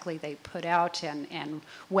exactly they put out, and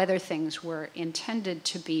whether things were intended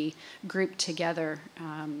to be grouped together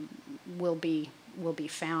will be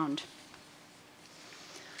found.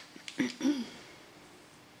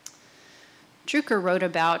 Drucker wrote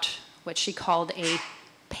about what she called a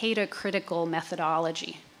petacritical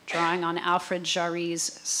methodology, drawing on Alfred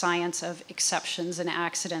Jarry's Science of Exceptions and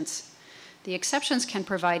Accidents. The exceptions can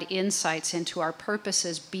provide insights into our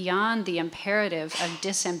purposes beyond the imperative of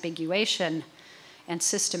disambiguation and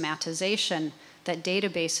systematization that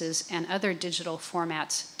databases and other digital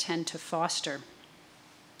formats tend to foster.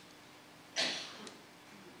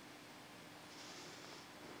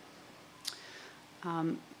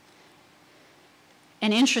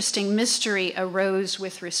 An interesting mystery arose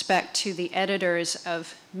with respect to the editors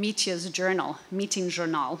of Mitya's journal,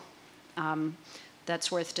 Meetingjournal,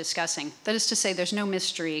 that's worth discussing. That is to say, there's no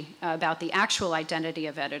mystery about the actual identity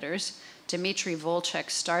of editors. Dmitry Volchek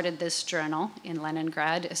started this journal in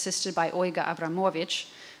Leningrad, assisted by Olga Abramovich.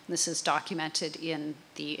 This is documented in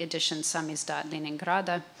the edition Samizdat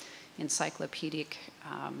Leningrada, encyclopedic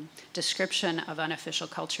description of unofficial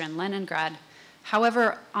culture in Leningrad.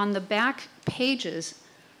 However, on the back pages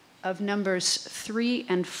of numbers 3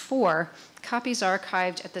 and 4, copies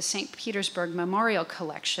archived at the St. Petersburg Memorial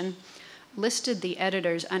Collection listed the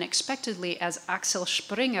editors unexpectedly as Axel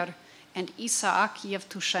Springer and Isaac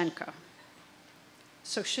Yevtushenko.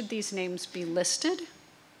 So should these names be listed?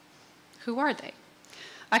 Who are they?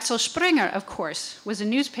 Axel Springer, of course, was a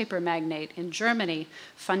newspaper magnate in Germany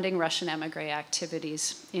funding Russian emigre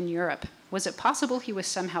activities in Europe. Was it possible he was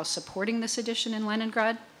somehow supporting this edition in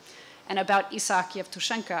Leningrad? And about Isaac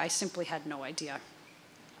Yevtushenko, I simply had no idea.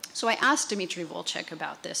 So I asked Dmitry Volchek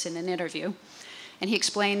about this in an interview, and he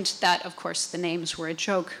explained that, of course, the names were a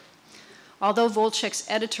joke. Although Volchek's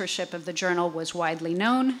editorship of the journal was widely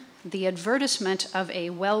known, the advertisement of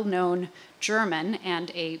a well-known German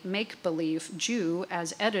and a make-believe Jew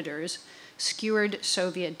as editors skewered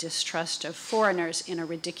Soviet distrust of foreigners in a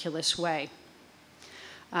ridiculous way.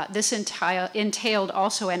 This entailed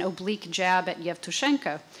also an oblique jab at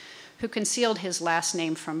Yevtushenko, who concealed his last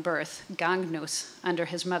name from birth, Gangnus, under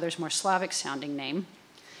his mother's more Slavic-sounding name.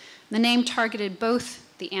 The name targeted both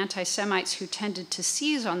the anti-Semites who tended to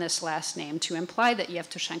seize on this last name to imply that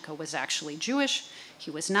Yevtushenko was actually Jewish. He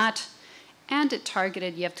was not. And it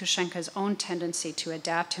targeted Yevtushenko's own tendency to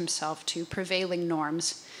adapt himself to prevailing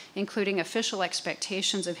norms, including official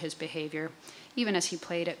expectations of his behavior, even as he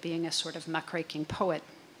played at being a sort of muckraking poet.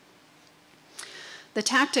 The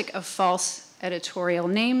tactic of false editorial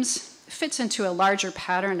names fits into a larger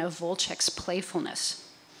pattern of Volchek's playfulness.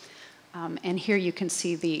 And here you can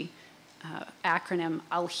see the acronym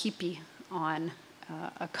Alhipi on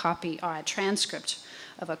a transcript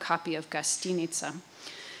of a copy of Gostinitsa,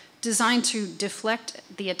 designed to deflect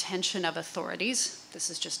the attention of authorities. This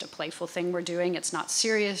is just a playful thing we're doing. It's not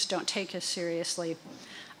serious. Don't take us seriously.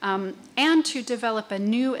 And to develop a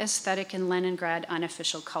new aesthetic in Leningrad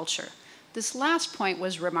unofficial culture. This last point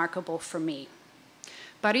was remarkable for me.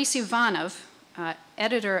 Boris Ivanov,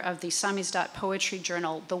 editor of the Samizdat poetry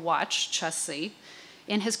journal The Watch, Chasy,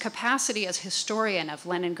 in his capacity as historian of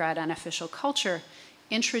Leningrad unofficial culture,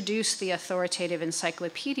 introduced the authoritative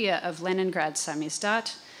encyclopedia of Leningrad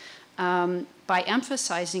Samizdat by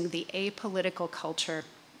emphasizing the apolitical culture,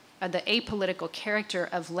 the apolitical character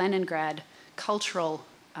of Leningrad cultural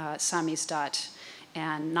Samizdat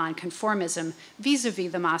and nonconformism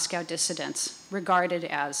vis-a-vis the Moscow dissidents, regarded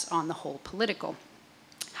as, on the whole, political.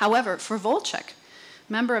 However, for Volchek,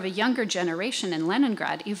 member of a younger generation in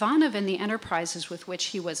Leningrad, Ivanov and the enterprises with which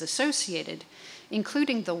he was associated,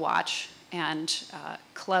 including The Watch and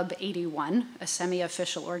Club 81, a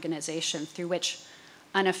semi-official organization through which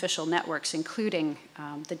unofficial networks, including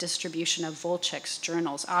the distribution of Volchek's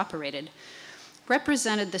journals, operated,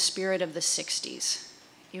 represented the spirit of the 60s.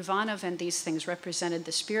 Ivanov and these things represented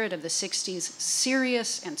the spirit of the 60s,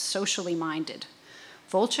 serious and socially minded.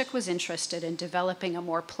 Volchek was interested in developing a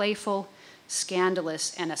more playful,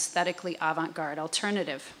 scandalous, and aesthetically avant-garde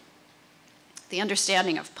alternative. The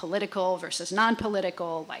understanding of political versus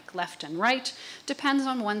non-political, like left and right, depends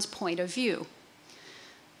on one's point of view.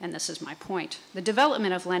 And this is my point. The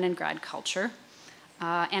development of Leningrad culture,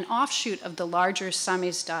 an offshoot of the larger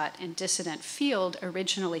Samizdat and dissident field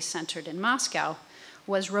originally centered in Moscow,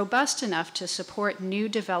 was robust enough to support new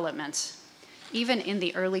developments, even in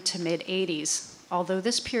the early to mid-'80s, although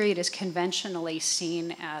this period is conventionally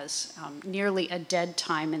seen as nearly a dead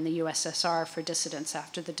time in the USSR for dissidents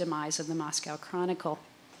after the demise of the Moscow Chronicle.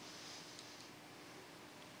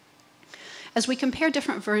 As we compare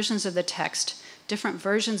different versions of the text, different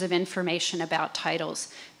versions of information about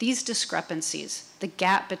titles, these discrepancies, the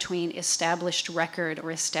gap between established record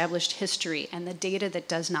or established history and the data that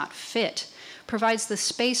does not fit, provides the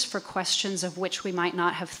space for questions of which we might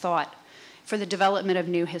not have thought, for the development of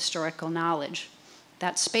new historical knowledge.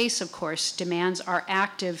 That space, of course, demands our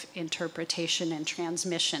active interpretation and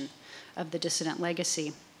transmission of the dissident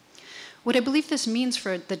legacy. What I believe this means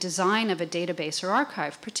for the design of a database or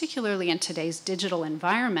archive, particularly in today's digital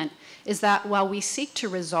environment, is that while we seek to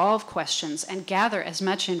resolve questions and gather as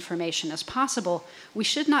much information as possible, we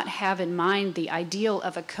should not have in mind the ideal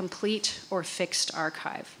of a complete or fixed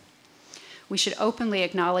archive. We should openly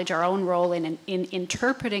acknowledge our own role in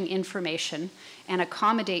interpreting information and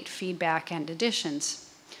accommodate feedback and additions.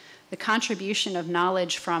 The contribution of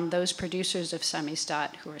knowledge from those producers of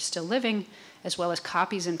samizdat who are still living, as well as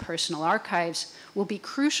copies in personal archives, will be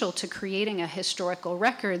crucial to creating a historical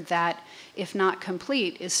record that, if not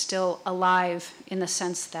complete, is still alive in the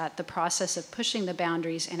sense that the process of pushing the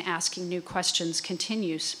boundaries and asking new questions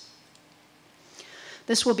continues.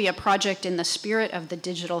 This will be a project in the spirit of the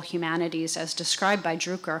digital humanities as described by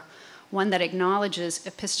Drucker, one that acknowledges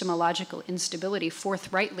epistemological instability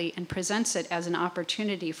forthrightly and presents it as an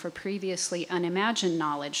opportunity for previously unimagined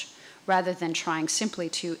knowledge, rather than trying simply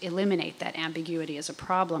to eliminate that ambiguity as a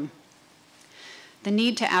problem. The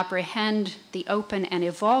need to apprehend the open and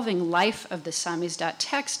evolving life of the samizdat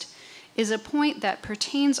text is a point that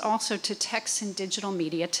pertains also to texts in digital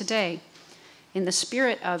media today. In the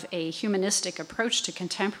spirit of a humanistic approach to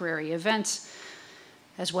contemporary events,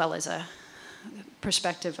 as well as a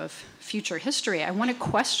perspective of future history, I want to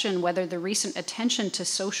question whether the recent attention to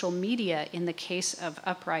social media in the case of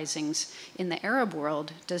uprisings in the Arab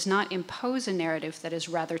world does not impose a narrative that is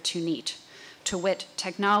rather too neat. To wit,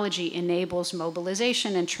 technology enables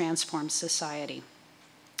mobilization and transforms society.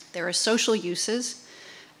 There are social uses,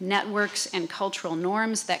 networks, and cultural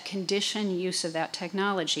norms that condition use of that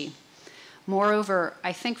technology. Moreover,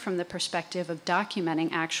 I think from the perspective of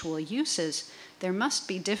documenting actual uses, there must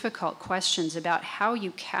be difficult questions about how you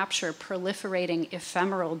capture proliferating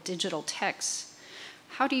ephemeral digital texts.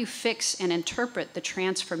 How do you fix and interpret the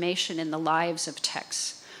transformation in the lives of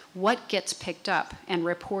texts? What gets picked up and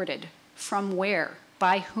reported? From where?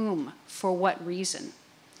 By whom? For what reason?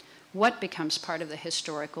 What becomes part of the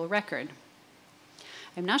historical record?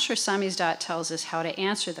 I'm not sure samizdat tells us how to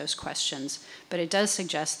answer those questions, but it does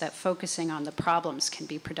suggest that focusing on the problems can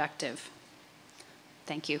be productive.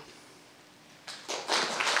 Thank you.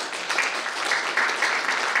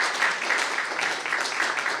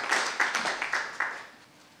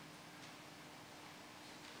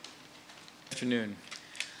 Good afternoon.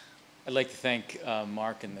 I'd like to thank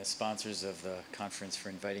Mark and the sponsors of the conference for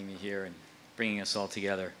inviting me here and bringing us all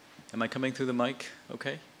together. Am I coming through the mic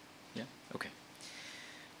okay? Yeah? Okay.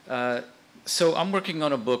 So I'm working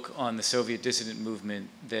on a book on the Soviet dissident movement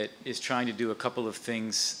that is trying to do a couple of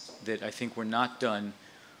things that I think were not done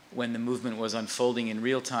when the movement was unfolding in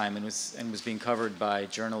real time and was being covered by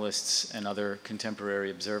journalists and other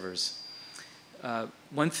contemporary observers.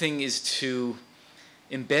 One thing is to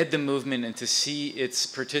embed the movement and to see its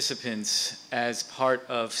participants as part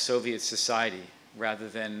of Soviet society rather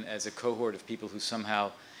than as a cohort of people who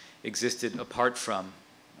somehow existed apart from,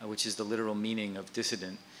 which is the literal meaning of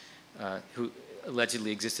dissident, who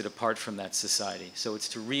allegedly existed apart from that society. So it's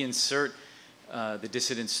to reinsert the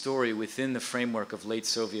dissident story within the framework of late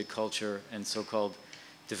Soviet culture and so-called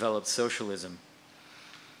developed socialism.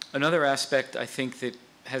 Another aspect, I think, that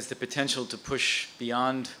has the potential to push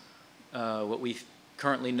beyond what we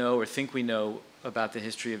currently know or think we know about the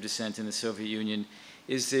history of dissent in the Soviet Union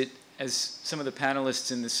is that, as some of the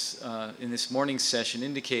panelists in this morning's session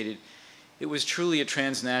indicated, it was truly a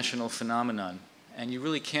transnational phenomenon. And you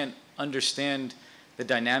really can't understand the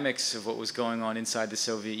dynamics of what was going on inside the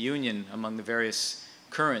Soviet Union among the various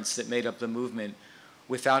currents that made up the movement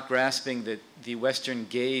without grasping that the Western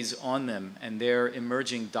gaze on them and their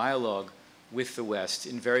emerging dialogue with the West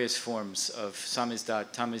in various forms of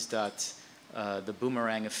samizdat, tamizdat, the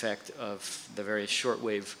boomerang effect of the various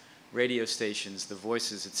shortwave radio stations, the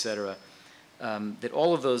voices, etc., that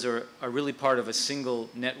all of those are really part of a single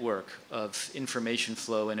network of information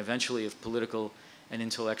flow and eventually of political and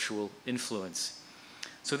intellectual influence.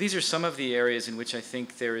 So these are some of the areas in which I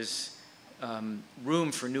think there is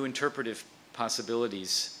room for new interpretive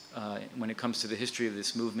possibilities when it comes to the history of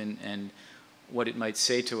this movement and what it might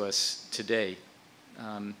say to us today.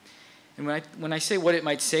 And when I say what it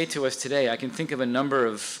might say to us today, I can think of a number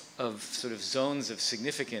of sort of zones of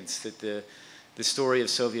significance that the story of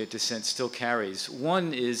Soviet dissent still carries.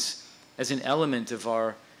 One is as an element of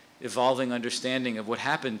our evolving understanding of what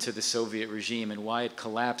happened to the Soviet regime and why it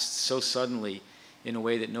collapsed so suddenly in a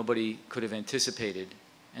way that nobody could have anticipated,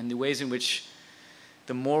 and the ways in which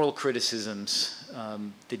the moral criticisms,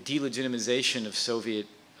 the delegitimization of Soviet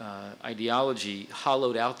ideology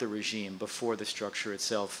hollowed out the regime before the structure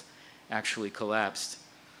itself actually collapsed.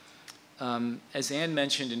 As Anne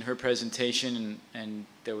mentioned in her presentation, and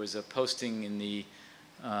there was a posting in the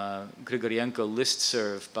Grigorienko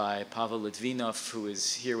listserv by Pavel Litvinov, who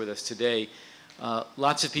is here with us today,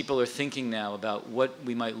 lots of people are thinking now about what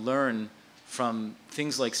we might learn from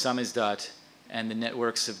things like samizdat and the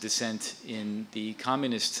networks of dissent in the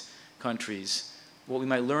communist countries, what we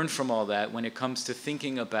might learn from all that when it comes to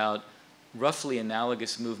thinking about roughly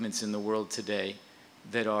analogous movements in the world today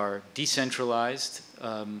that are decentralized,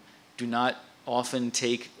 do not often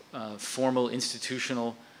take formal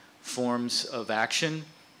institutional forms of action,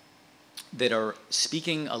 that are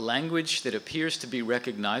speaking a language that appears to be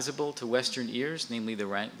recognizable to Western ears, namely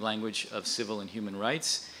the language of civil and human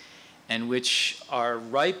rights, and which are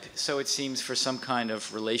ripe, so it seems, for some kind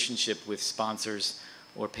of relationship with sponsors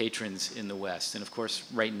or patrons in the West. And of course,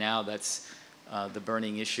 right now, that's the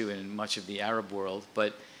burning issue in much of the Arab world.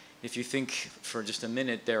 But if you think for just a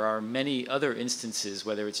minute, there are many other instances,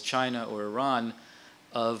 whether it's China or Iran,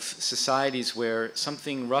 of societies where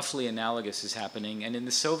something roughly analogous is happening. And in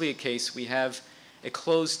the Soviet case, we have a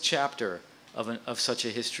closed chapter of such a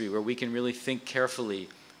history where we can really think carefully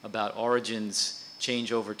about origins,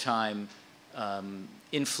 change over time,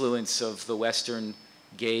 influence of the Western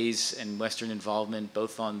gaze and Western involvement,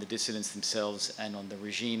 both on the dissidents themselves and on the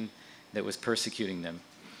regime that was persecuting them.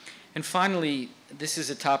 And finally, this is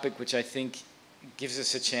a topic which I think gives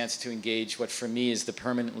us a chance to engage what for me is the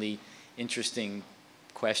permanently interesting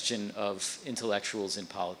question of intellectuals in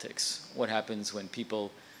politics. What happens when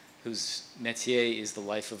people whose métier is the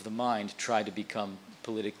life of the mind try to become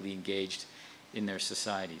politically engaged in their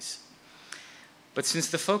societies? But since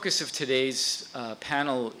the focus of today's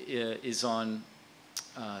panel is on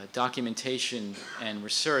documentation and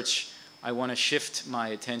research, I want to shift my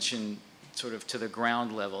attention sort of to the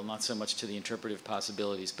ground level, not so much to the interpretive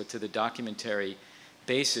possibilities, but to the documentary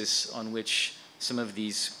basis on which some of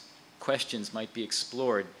these questions might be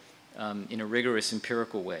explored in a rigorous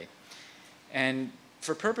empirical way. And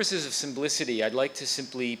for purposes of simplicity, I'd like to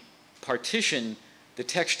simply partition the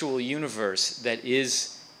textual universe that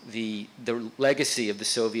is the legacy of the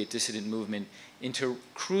Soviet dissident movement into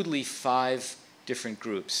crudely 5 different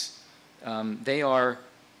groups. They are,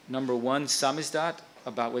 number 1, samizdat,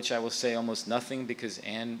 about which I will say almost nothing because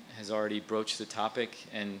Anne has already broached the topic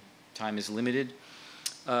and time is limited.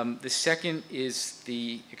 The second is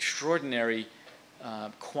the extraordinary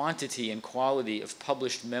quantity and quality of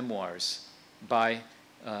published memoirs by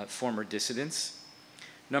former dissidents.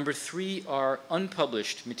 Number 3 are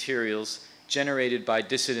unpublished materials generated by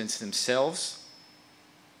dissidents themselves,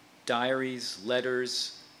 diaries,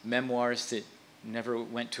 letters, memoirs that never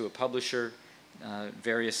went to a publisher,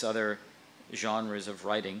 various other genres of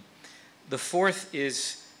writing. The 4th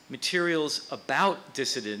is materials about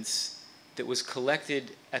dissidents that was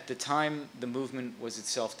collected at the time the movement was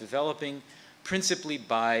itself developing, principally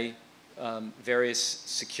by various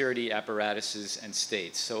security apparatuses and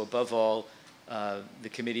states. So above all, the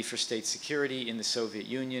Committee for State Security in the Soviet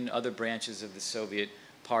Union, other branches of the Soviet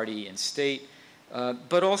Party and state,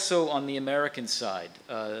 but also on the American side,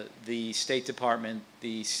 the State Department,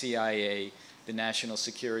 the CIA, the National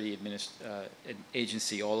Security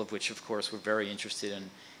Agency, all of which, of course, were very interested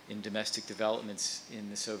in domestic developments in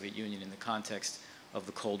the Soviet Union in the context of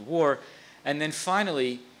the Cold War. And then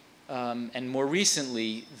finally, and more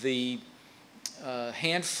recently, the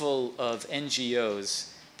handful of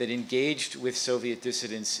NGOs that engaged with Soviet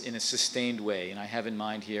dissidents in a sustained way. And I have in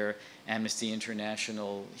mind here Amnesty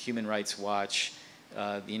International, Human Rights Watch,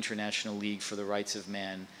 the International League for the Rights of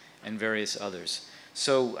Man, and various others.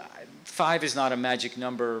 So 5 is not a magic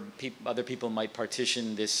number. Other people might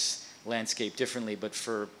partition this landscape differently, but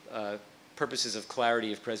for purposes of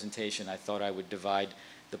clarity of presentation, I thought I would divide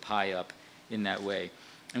the pie up in that way.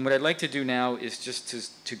 And what I'd like to do now is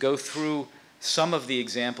just to go through some of the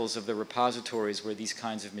examples of the repositories where these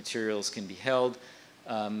kinds of materials can be held.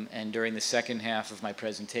 And during the second half of my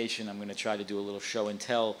presentation, I'm going to try to do a little show and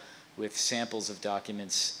tell with samples of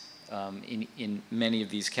documents in many of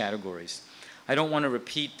these categories. I don't want to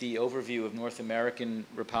repeat the overview of North American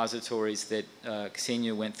repositories that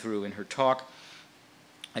Ksenia went through in her talk.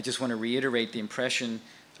 I just want to reiterate the impression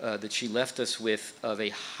that she left us with of a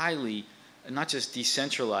highly, not just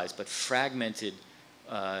decentralized, but fragmented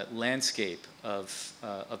landscape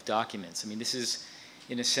of documents. I mean, this is,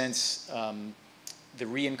 in a sense, the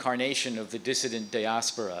reincarnation of the dissident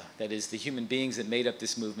diaspora, that is, the human beings that made up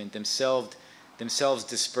this movement themselves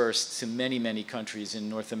dispersed to many, many countries in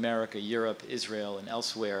North America, Europe, Israel, and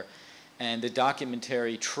elsewhere. And the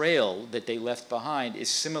documentary trail that they left behind is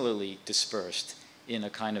similarly dispersed in a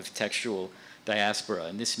kind of textual diaspora.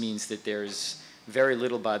 And this means that there's very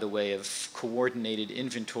little by the way of coordinated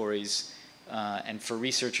inventories And for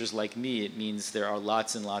researchers like me, it means there are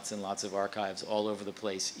lots and lots and lots of archives all over the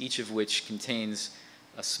place, each of which contains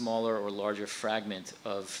a smaller or larger fragment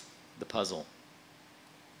of the puzzle.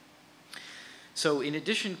 So in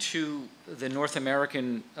addition to the North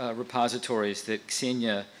American repositories that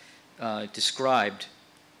Ksenia described,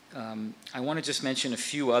 I want to just mention a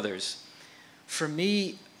few others. For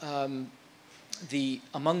me, among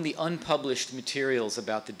the unpublished materials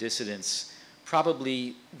about the dissidents,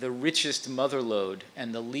 probably the richest motherlode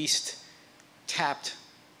and the least tapped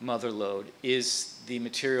motherlode is the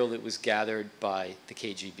material that was gathered by the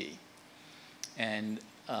KGB. And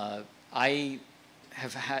I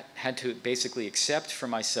have had to basically accept for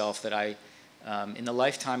myself that I, in the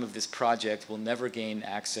lifetime of this project, will never gain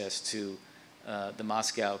access to the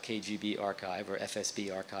Moscow KGB archive, or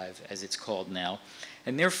FSB archive as it's called now.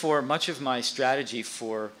 And therefore, much of my strategy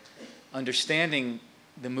for understanding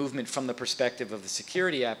the movement from the perspective of the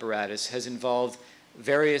security apparatus has involved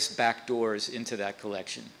various backdoors into that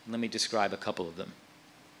collection. Let me describe a couple of them.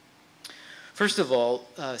 First of all,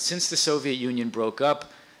 since the Soviet Union broke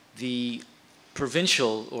up, the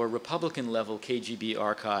provincial or Republican level KGB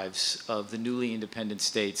archives of the newly independent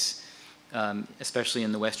states, especially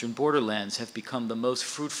in the Western borderlands, have become the most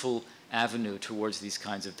fruitful avenue towards these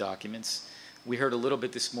kinds of documents. We heard a little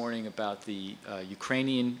bit this morning about the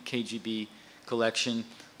Ukrainian KGB collection.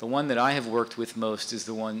 The one that I have worked with most is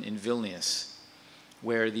the one in Vilnius,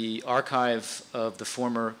 where the archive of the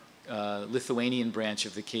former Lithuanian branch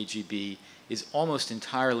of the KGB is almost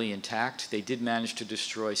entirely intact. They did manage to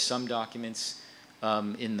destroy some documents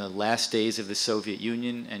in the last days of the Soviet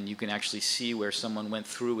Union, and you can actually see where someone went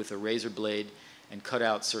through with a razor blade and cut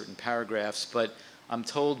out certain paragraphs. But I'm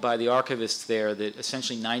told by the archivists there that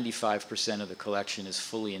essentially 95% of the collection is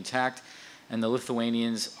fully intact, and the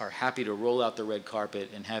Lithuanians are happy to roll out the red carpet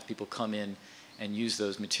and have people come in and use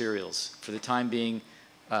those materials. For the time being,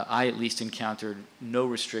 I at least encountered no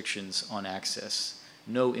restrictions on access,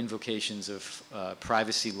 no invocations of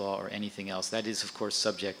privacy law or anything else. That is, of course,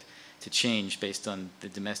 subject to change based on the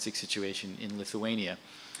domestic situation in Lithuania.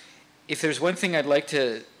 If there's one thing I'd like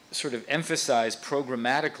to sort of emphasize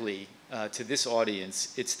programmatically to this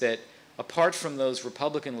audience, it's that apart from those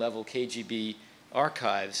Republican-level KGB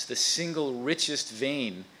archives, the single richest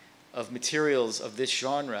vein of materials of this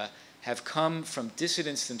genre have come from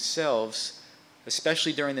dissidents themselves,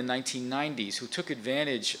 especially during the 1990s, who took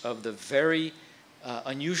advantage of the very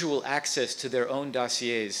unusual access to their own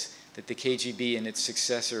dossiers that the KGB and its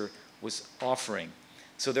successor was offering.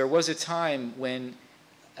 So there was a time when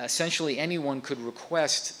essentially anyone could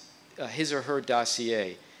request his or her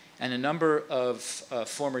dossier, and a number of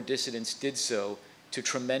former dissidents did so to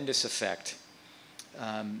tremendous effect.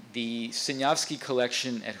 The Sinyavsky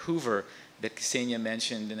collection at Hoover that Ksenia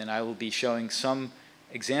mentioned, and then I will be showing some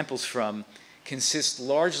examples from, consists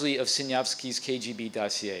largely of Sinyavsky's KGB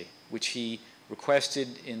dossier, which he requested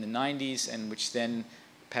in the 90s and which then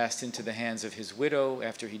passed into the hands of his widow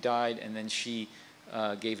after he died, and then she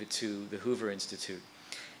gave it to the Hoover Institute.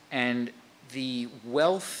 And the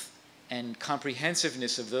wealth and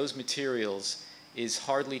comprehensiveness of those materials is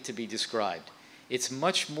hardly to be described. It's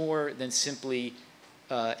much more than simply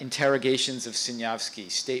interrogations of Sinyavsky,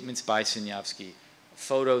 statements by Sinyavsky,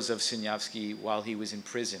 photos of Sinyavsky while he was in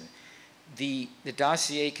prison. The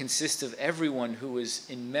dossier consists of everyone who was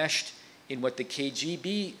enmeshed in what the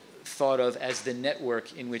KGB thought of as the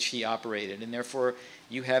network in which he operated. And therefore,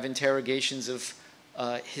 you have interrogations of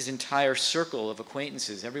his entire circle of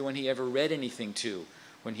acquaintances, everyone he ever read anything to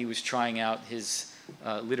when he was trying out his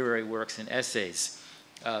literary works and essays.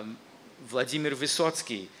 Vladimir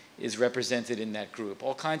Vysotsky is represented in that group.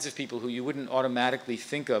 All kinds of people who you wouldn't automatically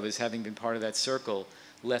think of as having been part of that circle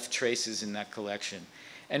left traces in that collection.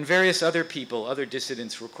 And various other people, other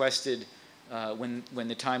dissidents requested, when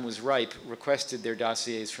the time was ripe, requested their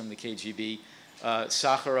dossiers from the KGB.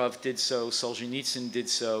 Sakharov did so, Solzhenitsyn did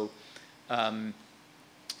so.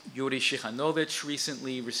 Yuri Shikhanovich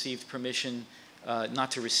recently received permission,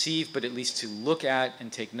 not to receive, but at least to look at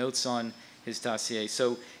and take notes on his dossier.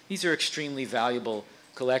 So these are extremely valuable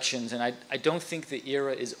collections, and I don't think the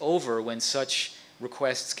era is over when such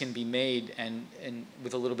requests can be made and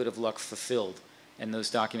with a little bit of luck fulfilled and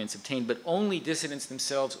those documents obtained. But only dissidents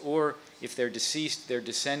themselves, or if they're deceased, their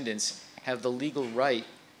descendants, have the legal right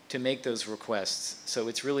to make those requests. So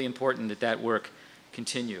it's really important that that work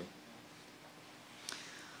continue.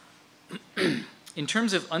 In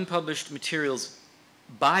terms of unpublished materials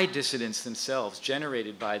by dissidents themselves,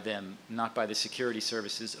 generated by them, not by the security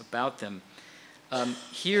services about them,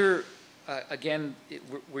 here, again,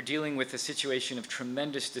 we're dealing with a situation of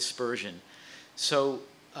tremendous dispersion. So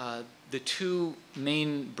the two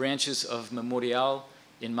main branches of Memorial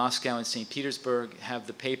in Moscow and St. Petersburg have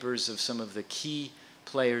the papers of some of the key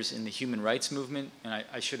players in the human rights movement. And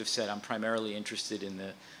I should have said I'm primarily interested in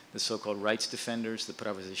the so-called rights defenders, the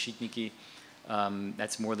pravozащитники.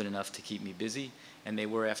 That's more than enough to keep me busy. And they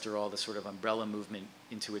were, after all, the sort of umbrella movement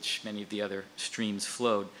into which many of the other streams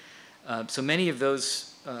flowed. So many of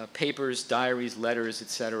those papers, diaries, letters,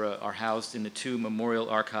 etc., are housed in the two memorial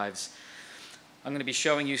archives. I'm going to be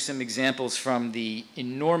showing you some examples from the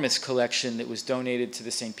enormous collection that was donated to the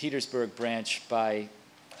St. Petersburg branch by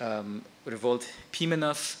Revolt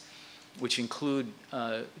Pimenov, which include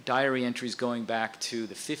diary entries going back to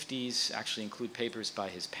the 50s, actually include papers by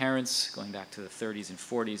his parents going back to the 30s and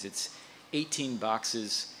 40s. It's 18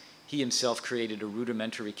 boxes. He himself created a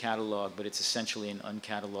rudimentary catalog, but it's essentially an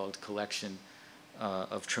uncatalogued collection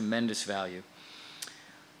of tremendous value.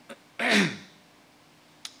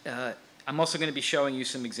 I'm also going to be showing you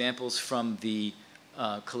some examples from the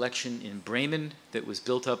collection in Bremen that was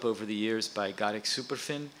built up over the years by Garek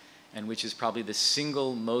Superfin, and which is probably the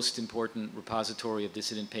single most important repository of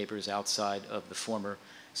dissident papers outside of the former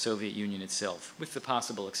Soviet Union itself, with the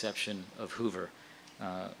possible exception of Hoover,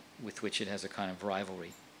 with which it has a kind of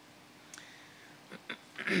rivalry.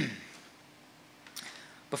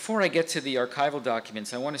 Before I get to the archival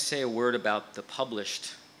documents, I want to say a word about the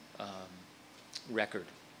published record.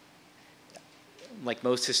 Like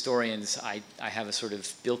most historians, I have a sort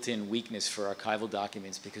of built-in weakness for archival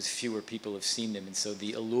documents because fewer people have seen them, and so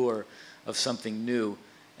the allure of something new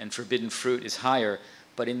and forbidden fruit is higher.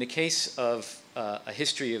 But in the case of a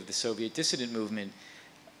history of the Soviet dissident movement,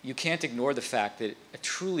 you can't ignore the fact that a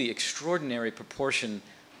truly extraordinary proportion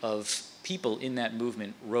of people in that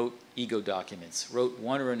movement wrote ego documents, wrote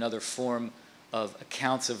one or another form of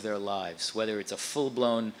accounts of their lives, whether it's a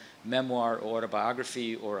full-blown memoir or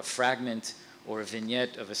autobiography or a fragment or a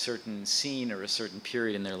vignette of a certain scene or a certain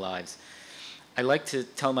period in their lives. I like to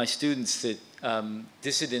tell my students that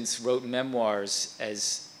dissidents wrote memoirs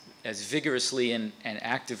as vigorously and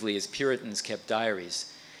actively as Puritans kept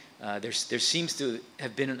diaries. There seems to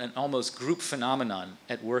have been an almost group phenomenon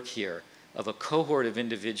at work here of a cohort of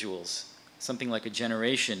individuals, something like a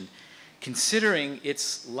generation, considering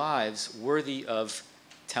its lives worthy of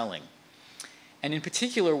telling. And in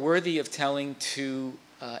particular, worthy of telling to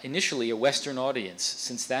initially a Western audience,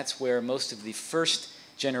 since that's where most of the first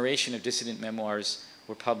generation of dissident memoirs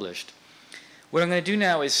were published. What I'm going to do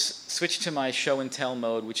now is switch to my show and tell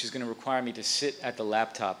mode, which is going to require me to sit at the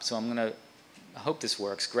laptop. So I'm going to, I hope this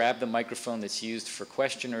works, grab the microphone that's used for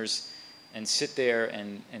questioners and sit there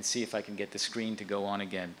and see if I can get the screen to go on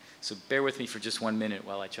again. So bear with me for just 1 minute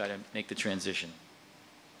while I try to make the transition.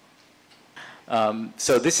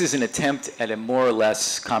 So this is an attempt at a more or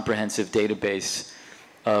less comprehensive database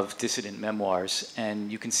of dissident memoirs.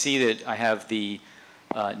 And you can see that I have the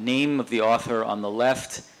name of the author on the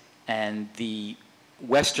left and the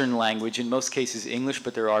Western language, in most cases English,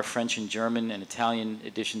 but there are French and German and Italian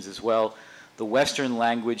editions as well. The Western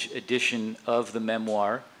language edition of the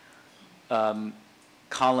memoir.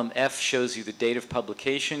 Column F shows you the date of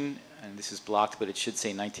publication, and this is blocked, but it should say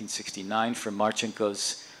 1969 from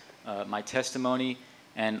Marchenko's My Testimony.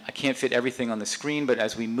 And I can't fit everything on the screen, but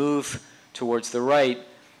as we move towards the right,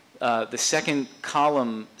 the second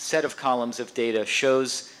column, set of columns of data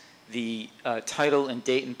shows the title and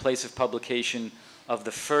date and place of publication of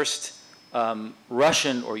the first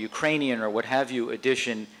Russian or Ukrainian or what have you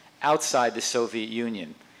edition outside the Soviet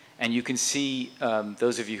Union. And you can see,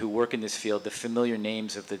 those of you who work in this field, the familiar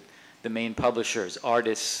names of the main publishers: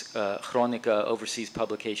 Artis, Chronika, Overseas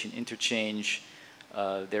Publication Interchange.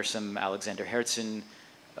 There's some Alexander Herzen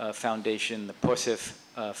Foundation, the Posev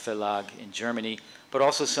Verlag in Germany, but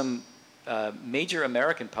also some major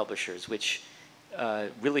American publishers, which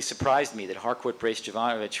really surprised me, that Harcourt Brace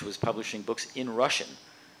Jovanovich was publishing books in Russian,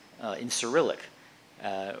 in Cyrillic,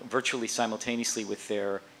 virtually simultaneously with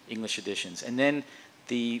their English editions. And then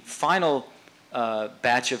the final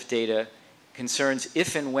batch of data concerns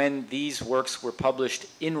if and when these works were published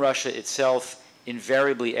in Russia itself,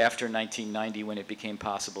 invariably after 1990, when it became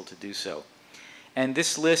possible to do so. And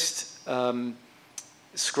this list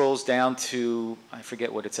scrolls down to, I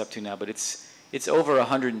forget what it's up to now, but it's over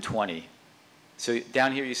 120. So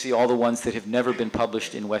down here you see all the ones that have never been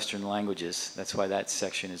published in Western languages. That's why that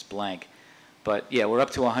section is blank. But yeah, we're up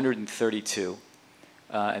to 132.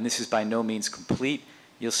 And this is by no means complete.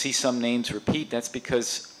 You'll see some names repeat. That's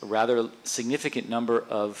because a rather significant number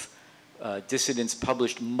of dissidents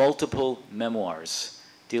published multiple memoirs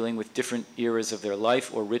dealing with different eras of their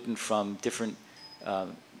life or written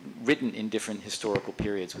in different historical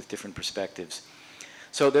periods with different perspectives.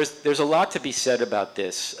 So there's a lot to be said about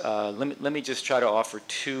this. Let me just try to offer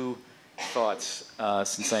two thoughts,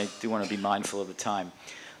 since I do want to be mindful of the time.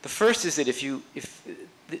 The first is that if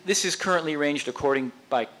this is currently arranged according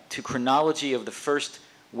to chronology of the first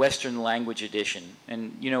Western language edition,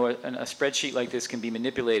 and you know, a spreadsheet like this can be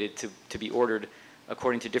manipulated to be ordered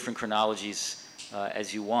according to different chronologies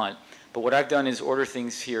as you want. But what I've done is order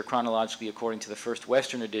things here chronologically according to the first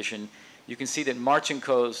Western edition. You can see that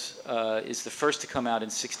Marchenko's is the first to come out in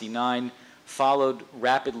 '69, followed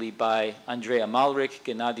rapidly by Andrei Amalrik,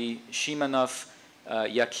 Gennady Shimanov,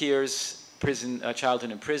 Yakir's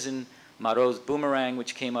Childhood in Prison, Marot's Boomerang,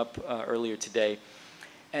 which came up earlier today.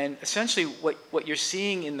 And essentially what you're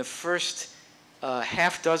seeing in the first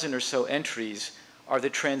half dozen or so entries are the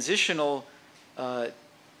transitional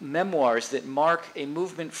memoirs that mark a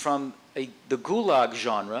movement from the Gulag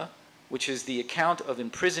genre, which is the account of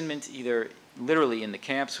imprisonment, either literally in the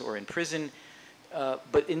camps or in prison,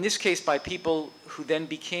 but in this case by people who then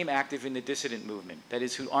became active in the dissident movement. That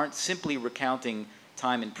is, who aren't simply recounting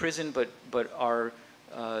time in prison, but are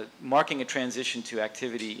marking a transition to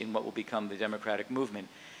activity in what will become the democratic movement.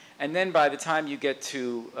 And then by the time you get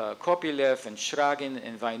to Kopylev and Shragin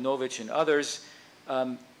and Vainovich and others,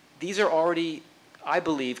 these are already, I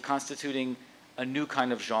believe, constituting a new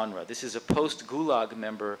kind of genre. This is a post-Gulag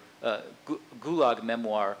Gulag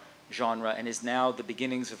memoir genre, and is now the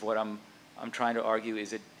beginnings of what I'm trying to argue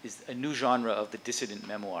is a new genre of the dissident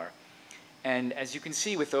memoir. And as you can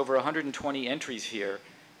see, with over 120 entries here,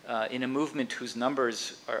 in a movement whose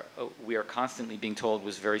numbers we are constantly being told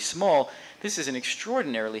was very small, this is an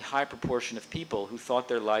extraordinarily high proportion of people who thought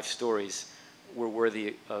their life stories were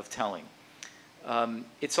worthy of telling.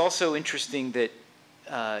 It's also interesting that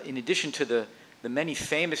in addition to the many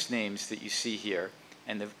famous names that you see here,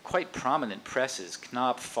 and the quite prominent presses,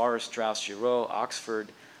 Knopf, Forrest, Strauss, Giraud, Oxford,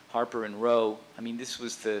 Harper and Row, I mean, this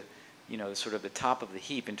was the, you know, sort of the top of the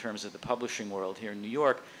heap in terms of the publishing world here in New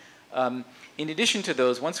York. In addition to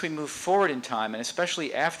those, once we move forward in time, and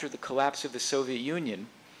especially after the collapse of the Soviet Union,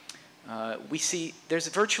 we see there's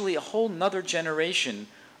virtually a whole nother generation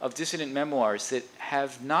of dissident memoirs that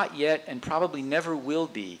have not yet and probably never will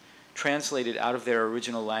be translated out of their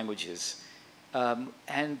original languages.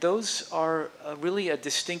 And those are really a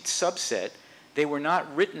distinct subset. They were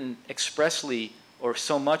not written expressly or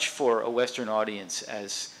so much for a Western audience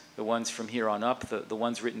as the ones from here on up, the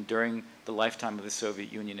ones written during the lifetime of the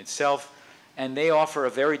Soviet Union itself. And they offer a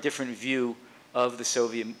very different view of the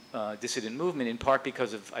Soviet dissident movement, in part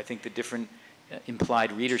because of, I think, the different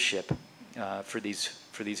implied readership for these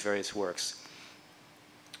various works.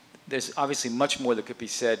 There's obviously much more that could be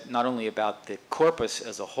said, not only about the corpus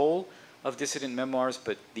as a whole of dissident memoirs,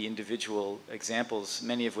 but the individual examples,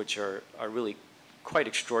 many of which are really quite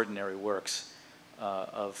extraordinary works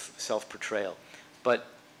of self-portrayal. But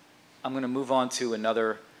I'm going to move on to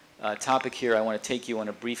another topic here. I want to take you on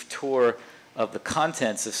a brief tour of the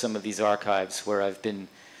contents of some of these archives where I've been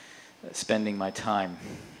spending my time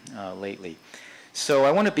lately. So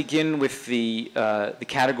I want to begin with the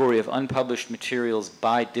category of unpublished materials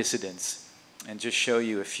by dissidents and just show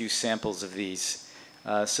you a few samples of these.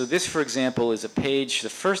 So this, for example, is a page, the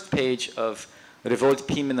first page of Revolt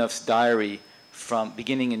Pimenov's diary from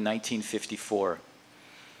beginning in 1954.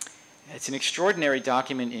 It's an extraordinary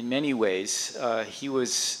document in many ways. He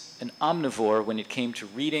was an omnivore when it came to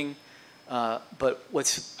reading, but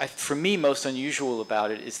what's, for me, most unusual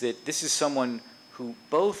about it is that this is someone who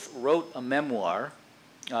both wrote a memoir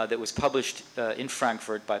that was published in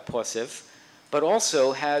Frankfurt by Posev, but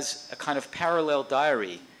also has a kind of parallel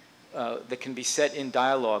diary that can be set in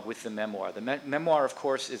dialogue with the memoir. The memoir, of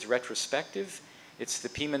course, is retrospective. It's the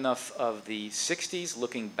Pimenov of the 60s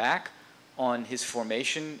looking back on his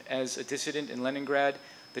formation as a dissident in Leningrad.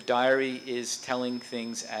 The diary is telling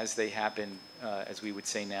things as they happen, as we would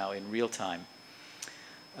say now, in real time.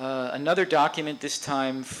 Another document, this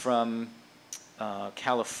time from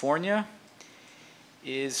California,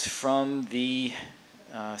 is from the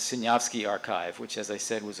Sinyavsky archive, which, as I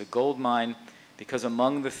said, was a gold mine, because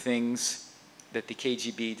among the things that the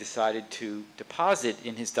KGB decided to deposit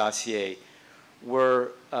in his dossier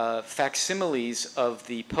were facsimiles of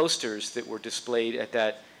the posters that were displayed at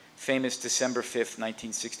that famous December 5th,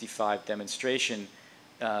 1965 demonstration,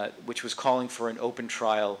 which was calling for an open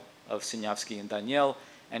trial of Sinyavsky and Daniel.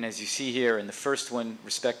 And as you see here in the first one,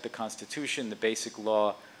 respect the Constitution, the basic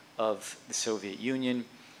law of the Soviet Union.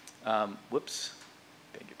 Whoops,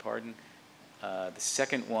 beg your pardon. The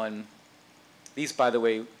second one, these, by the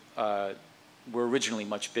way, were originally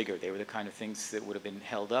much bigger. They were the kind of things that would have been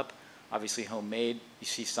held up, obviously homemade. You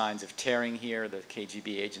see signs of tearing here. The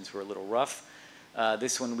KGB agents were a little rough.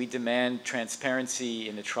 This one, we demand transparency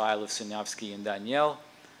in the trial of Sinyavsky and Daniel.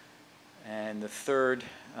 And the third,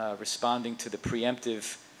 responding to the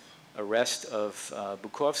preemptive arrest of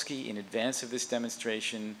Bukovsky in advance of this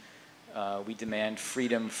demonstration, we demand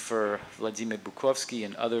freedom for Vladimir Bukovsky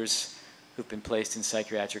and others who've been placed in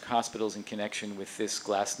psychiatric hospitals in connection with this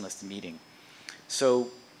glasnost meeting. So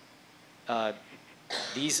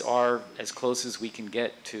these are as close as we can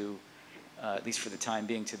get to, at least for the time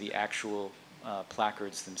being, to the actual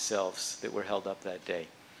placards themselves that were held up that day.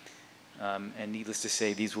 And needless to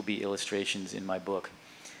say, these will be illustrations in my book.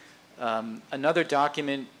 Another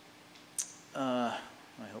document, I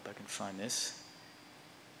hope I can find this.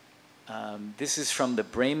 This is from the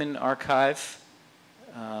Bremen archive.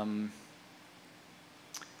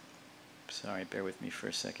 Sorry, bear with me for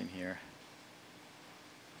a second here.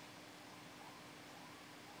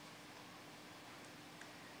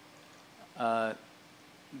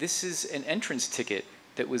 This is an entrance ticket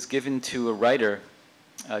that was given to a writer,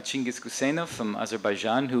 Chingiz Gusenov from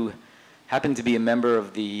Azerbaijan, who happened to be a member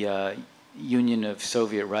of the Union of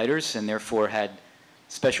Soviet Writers and therefore had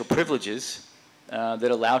special privileges that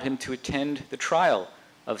allowed him to attend the trial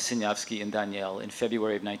of Sinyavsky and Daniel in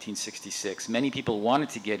February of 1966. Many people wanted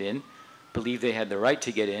to get in, believed they had the right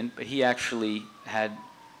to get in, but he actually had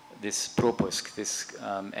this propusk, this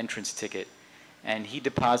entrance ticket. And he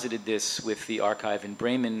deposited this with the archive in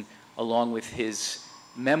Bremen, along with his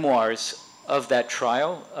memoirs of that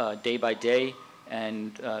trial, day by day,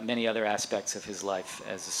 and many other aspects of his life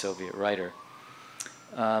as a Soviet writer.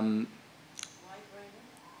 Why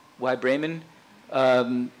Bremen?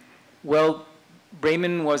 Well,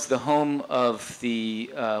 Bremen was the home of the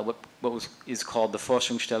what is called the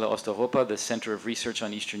Forschungsstelle Osteuropa, the Center of Research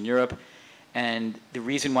on Eastern Europe. And the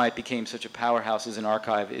reason why it became such a powerhouse as an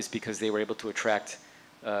archive is because they were able to attract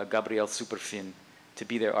Gabriel Superfin to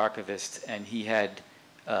be their archivist. And he had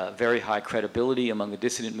very high credibility among the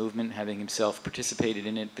dissident movement, having himself participated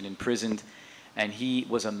in it, been imprisoned. And he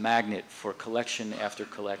was a magnet for collection after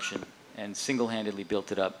collection and single-handedly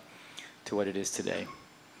built it up to what it is today.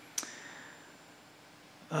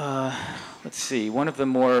 Let's see, one of the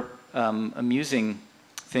more amusing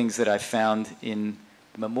things that I found in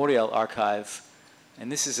the Memorial Archive,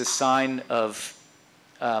 and this is a sign of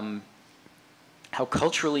how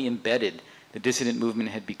culturally embedded the dissident movement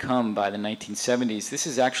had become by the 1970s. This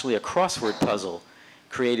is actually a crossword puzzle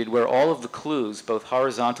created where all of the clues, both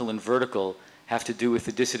horizontal and vertical, have to do with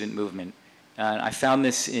the dissident movement. And I found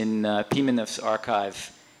this in Pimenov's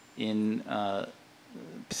archive in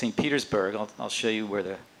St. Petersburg. I'll show you where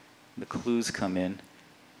the clues come in.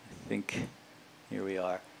 I think here we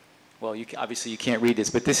are. Well, obviously you can't read this,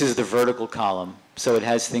 but this is the vertical column. So it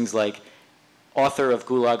has things like author of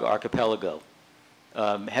Gulag Archipelago,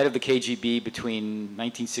 head of the KGB between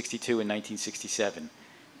 1962 and 1967.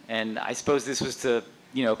 And I suppose this was to,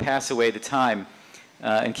 pass away the time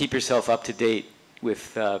and keep yourself up to date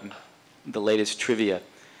with the latest trivia,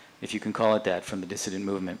 if you can call it that, from the dissident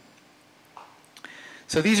movement.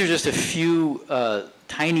 So these are just a few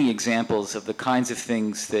tiny examples of the kinds of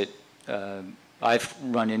things that I've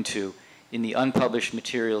run into in the unpublished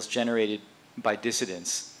materials generated by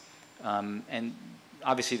dissidents. And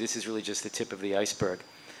obviously this is really just the tip of the iceberg.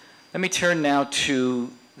 Let me turn now to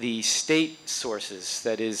the state sources,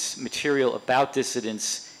 that is material about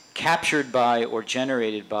dissidents captured by or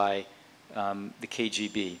generated by the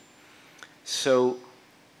KGB. So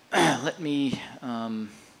let me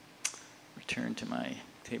return to my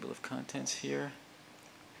table of contents here.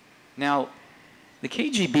 Now, the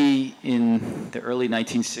KGB in the early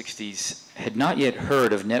 1960s had not yet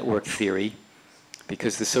heard of network theory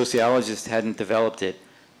because the sociologists hadn't developed it,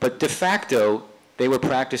 but de facto, they were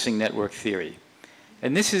practicing network theory.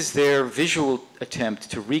 And this is their visual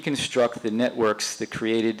attempt to reconstruct the networks that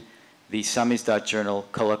created the samizdat journal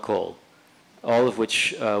Kolokol, all of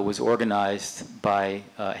which was organized by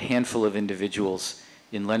a handful of individuals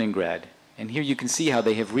in Leningrad. And here you can see how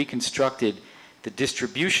they have reconstructed the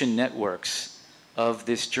distribution networks of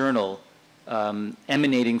this journal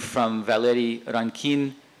emanating from Valery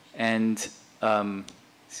Rankin and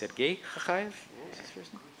Sergei Khakhaev? What was his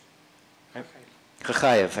first name?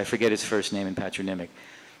 Khakhaev, I forget his first name in patronymic.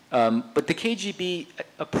 But the KGB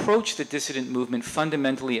approached the dissident movement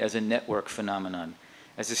fundamentally as a network phenomenon,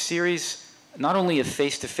 as a series not only of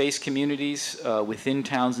face-to-face communities within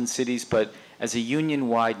towns and cities, but as a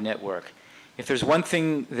union-wide network. If there's one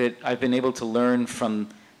thing that I've been able to learn from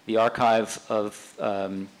the archive of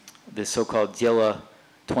the so-called Diela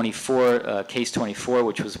 24, Case 24,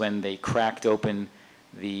 which was when they cracked open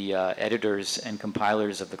the editors and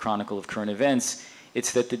compilers of the Chronicle of Current Events,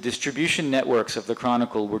 it's that the distribution networks of the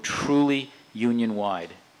Chronicle were truly union-wide.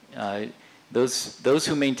 Those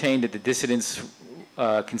who maintained that the dissidents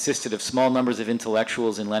consisted of small numbers of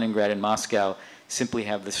intellectuals in Leningrad and Moscow simply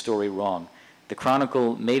have the story wrong. The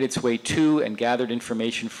Chronicle made its way to and gathered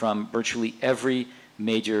information from virtually every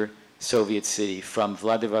major Soviet city, from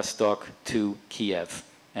Vladivostok to Kiev,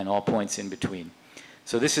 and all points in between.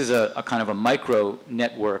 So this is a kind of a micro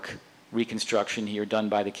network reconstruction here done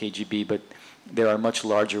by the KGB, but there are much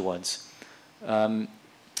larger ones. Now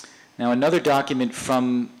another document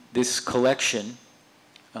from this collection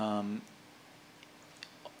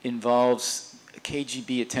involves a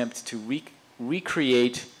KGB attempt to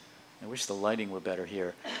recreate, I wish the lighting were better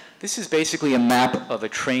here. This is basically a map of a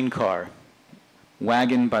train car,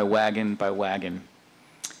 wagon by wagon by wagon.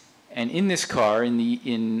 And in this car, on the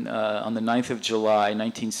 9th of July,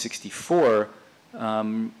 1964,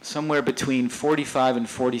 somewhere between 45 and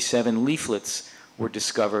 47 leaflets were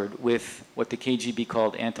discovered with what the KGB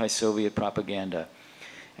called anti-Soviet propaganda.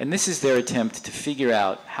 And this is their attempt to figure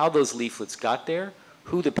out how those leaflets got there,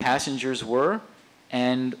 who the passengers were,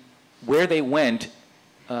 and where they went,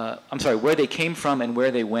 where they came from and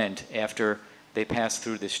where they went after they passed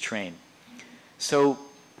through this train. So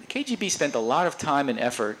the KGB spent a lot of time and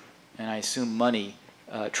effort, and I assume money,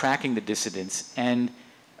 tracking the dissidents. And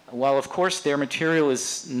while, of course, their material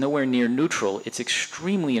is nowhere near neutral, it's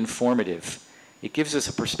extremely informative. It gives us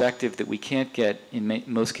a perspective that we can't get, in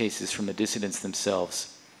most cases, from the dissidents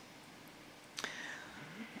themselves.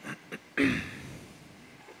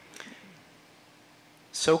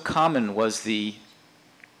 So common was the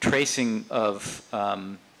tracing of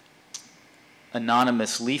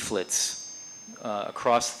anonymous leaflets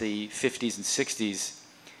across the 50s and 60s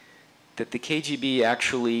that the KGB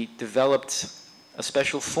actually developed a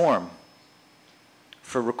special form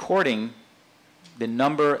for recording the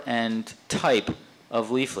number and type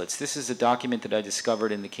of leaflets. This is a document that I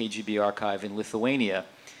discovered in the KGB archive in Lithuania.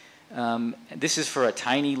 This is for a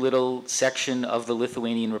tiny little section of the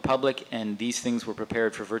Lithuanian Republic, and these things were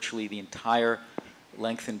prepared for virtually the entire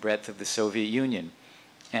length and breadth of the Soviet Union.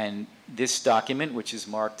 And this document, which is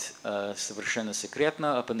marked Совершенно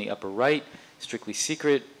секретно up in the upper right, strictly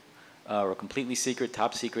secret or completely secret,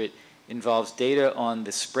 top secret, involves data on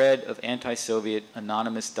the spread of anti-Soviet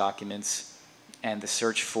anonymous documents and the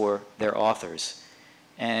search for their authors.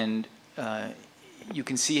 And you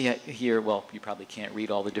can see here, well, you probably can't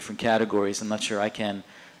read all the different categories. I'm not sure I can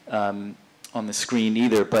on the screen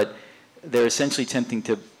either, but they're essentially attempting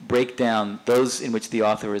to break down those in which the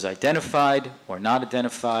author is identified or not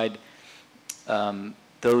identified,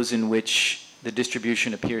 those in which the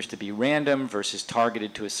distribution appears to be random versus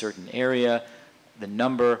targeted to a certain area, the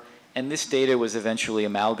number, and this data was eventually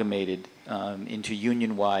amalgamated into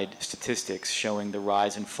union-wide statistics showing the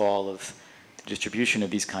rise and fall of the distribution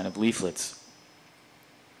of these kind of leaflets.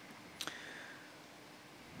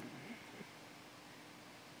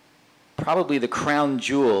 Probably the crown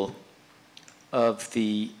jewel of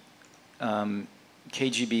the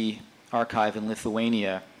KGB archive in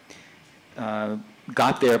Lithuania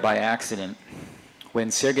got there by accident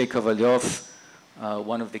when Sergei Kovalyov,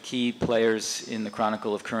 one of the key players in the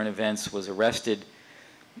Chronicle of Current Events, was arrested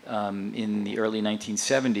in the early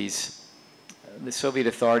 1970s. The Soviet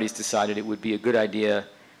authorities decided it would be a good idea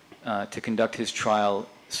to conduct his trial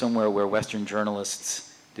somewhere where Western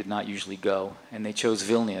journalists did not usually go, and they chose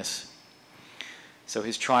Vilnius. So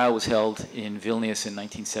his trial was held in Vilnius in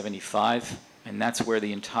 1975, and that's where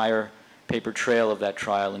the entire paper trail of that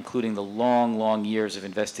trial, including the long, long years of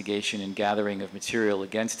investigation and gathering of material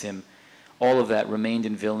against him, all of that remained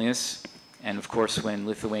in Vilnius. And of course, when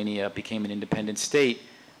Lithuania became an independent state,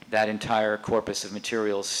 that entire corpus of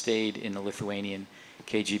materials stayed in the Lithuanian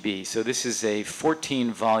KGB. So this is a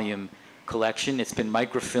 14-volume collection. It's been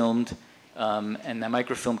microfilmed, and that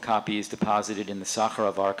microfilm copy is deposited in the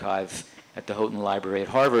Sakharov archive at the Houghton Library at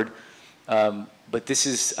Harvard. But this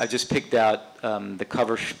is, I just picked out the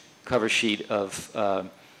cover sheet of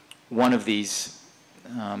one of these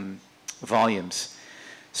volumes.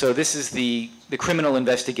 So this is the criminal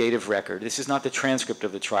investigative record. This is not the transcript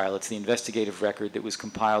of the trial. It's the investigative record that was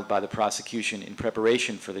compiled by the prosecution in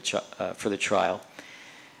preparation for the trial.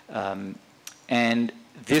 And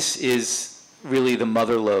this is really the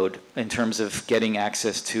mother lode in terms of getting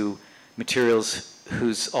access to materials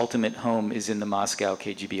whose ultimate home is in the Moscow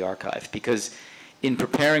KGB archive. Because in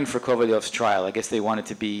preparing for Kovalyov's trial, I guess they wanted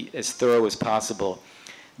to be as thorough as possible.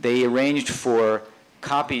 They arranged for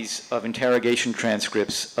copies of interrogation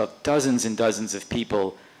transcripts of dozens and dozens of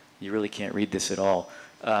people, you really can't read this at all,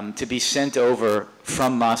 to be sent over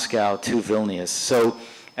from Moscow to Vilnius. So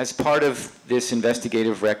as part of this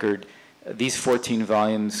investigative record, these 14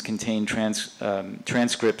 volumes contain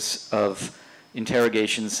transcripts of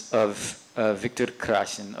interrogations of Viktor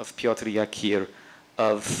Krasin, of Pyotr Yakir,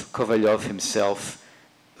 of Kovalyov himself,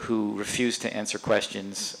 who refused to answer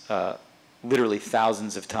questions literally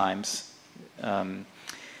thousands of times,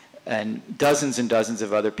 and dozens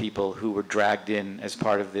of other people who were dragged in as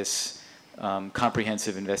part of this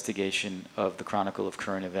comprehensive investigation of the Chronicle of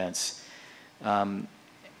Current Events.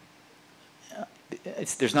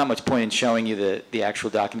 There's not much point in showing you the actual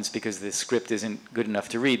documents because the script isn't good enough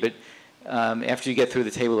to read, but after you get through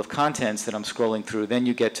the table of contents that I'm scrolling through, then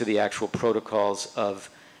you get to the actual protocols of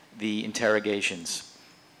the interrogations.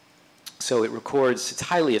 So it records, it's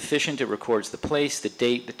highly efficient, it records the place, the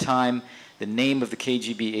date, the time, the name of the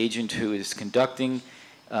KGB agent who is conducting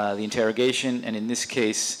the interrogation, and in this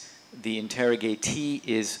case, the interrogatee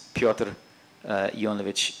is Pyotr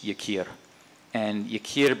Ionovich Yakir. And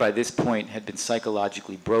Yakir, by this point, had been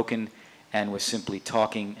psychologically broken and was simply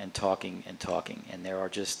talking and talking and talking. And there are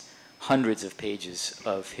just hundreds of pages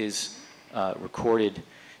of his recorded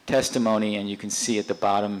testimony, and you can see at the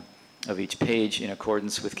bottom of each page, in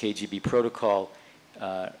accordance with KGB protocol,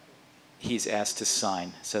 he's asked to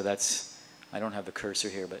sign. So that's, I don't have the cursor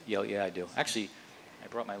here, but yeah, I do. Actually, I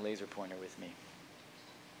brought my laser pointer with me.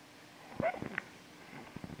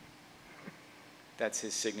 That's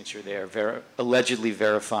his signature there, allegedly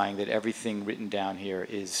verifying that everything written down here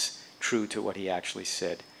is true to what he actually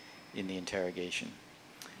said in the interrogation.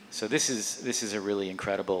 So this is a really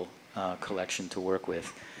incredible collection to work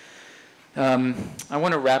with. I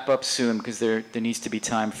want to wrap up soon because there needs to be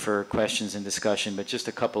time for questions and discussion, but just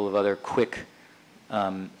a couple of other quick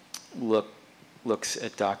looks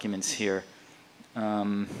at documents here.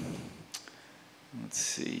 Let's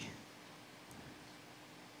see.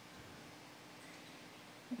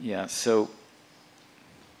 Yeah, so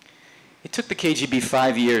it took the KGB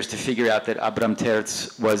 5 years to figure out that Abram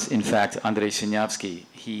Terz was in fact Andrei Sinyavsky.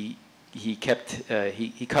 He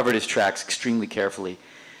covered his tracks extremely carefully.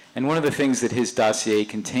 And one of the things that his dossier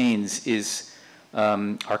contains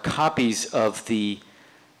are copies of the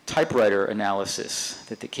typewriter analysis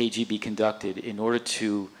that the KGB conducted in order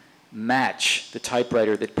to match the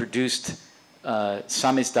typewriter that produced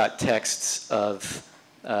samizdat texts of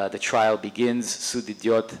The Trial Begins, Sud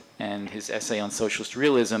Idiot, and his essay on socialist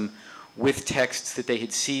realism with texts that they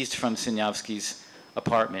had seized from Sinyavsky's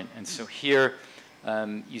apartment. And so here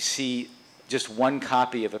you see just one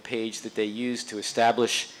copy of a page that they used to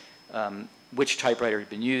establish which typewriter had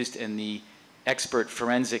been used, and the expert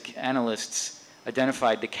forensic analysts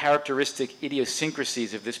identified the characteristic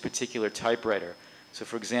idiosyncrasies of this particular typewriter. So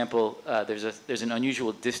for example, there's an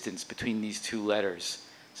unusual distance between these two letters.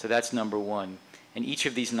 So that's number one. And each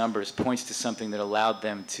of these numbers points to something that allowed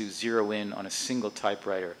them to zero in on a single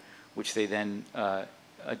typewriter, which they then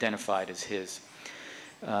identified as his.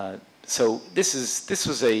 So this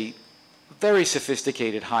was a very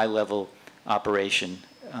sophisticated, high-level operation.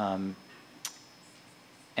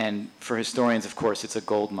 And for historians, of course, it's a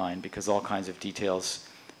gold mine because all kinds of details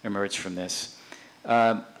emerge from this.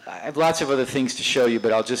 I have lots of other things to show you,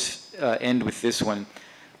 but I'll just end with this one.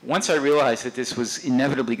 Once I realized that this was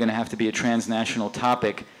inevitably going to have to be a transnational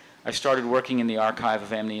topic, I started working in the archive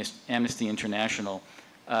of Amnesty International.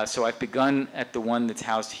 So I've begun at the one that's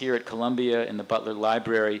housed here at Columbia in the Butler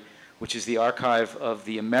Library, which is the archive of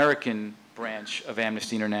the American branch of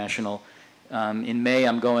Amnesty International. In May,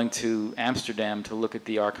 I'm going to Amsterdam to look at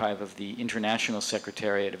the archive of the International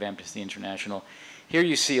Secretariat of Amnesty International. Here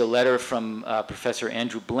you see a letter from Professor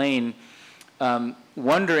Andrew Blaine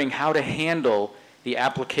wondering how to handle the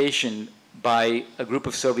application by a group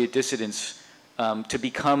of Soviet dissidents to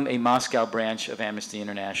become a Moscow branch of Amnesty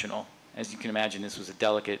International. As you can imagine, this was a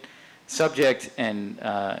delicate subject, and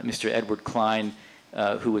Mr. Edward Klein,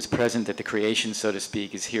 who was present at the creation, so to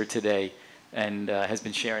speak, is here today and has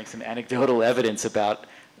been sharing some anecdotal evidence about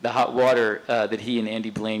the hot water that he and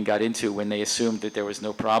Andy Blaine got into when they assumed that there was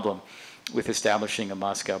no problem with establishing a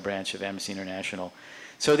Moscow branch of Amnesty International.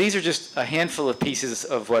 So these are just a handful of pieces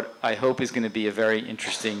of what I hope is going to be a very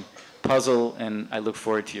interesting puzzle, and I look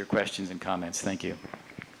forward to your questions and comments. Thank you.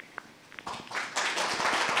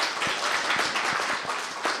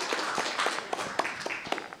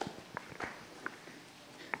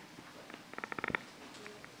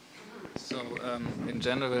 So in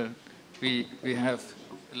general, we have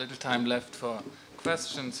a little time left for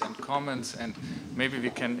questions and comments, and maybe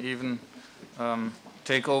we can even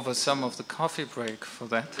take over some of the coffee break for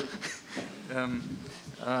that.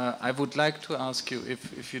 I would like to ask you,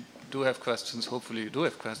 if you do have questions, hopefully you do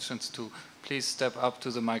have questions, to please step up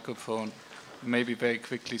to the microphone, maybe very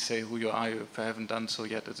quickly say who you are if I haven't done so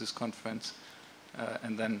yet at this conference,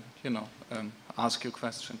 and then, ask your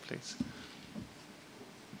question, please.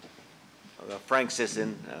 Frank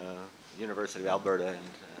Sisson, University of Alberta and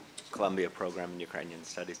Columbia program in Ukrainian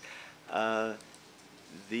Studies.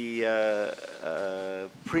 The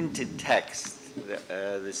printed text,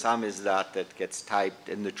 the samizdat that gets typed,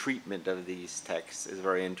 and the treatment of these texts is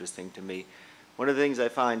very interesting to me. One of the things I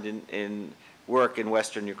find in work in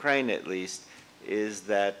Western Ukraine, at least, is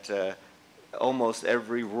that almost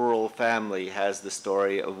every rural family has the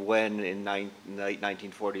story of when in late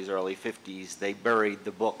 1940s, early 50s, they buried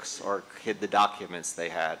the books or hid the documents they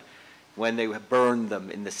had, when they burned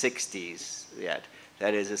them in the 60s yet.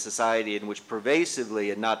 That is a society in which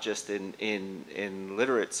pervasively, and not just in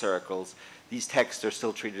literate circles, these texts are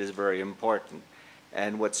still treated as very important.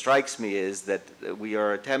 And what strikes me is that we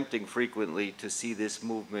are attempting frequently to see this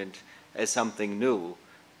movement as something new,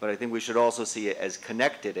 but I think we should also see it as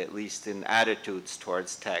connected, at least in attitudes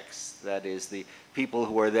towards texts. That is, the people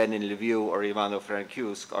who are then in Lviv or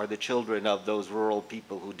Ivano-Frankivsk are the children of those rural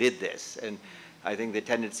people who did this. And I think the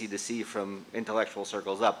tendency to see from intellectual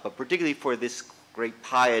circles up, but particularly for this great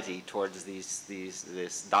piety towards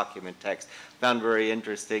this document text, found very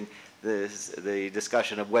interesting the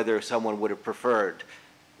discussion of whether someone would have preferred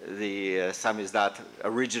the samizdat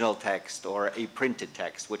original text or a printed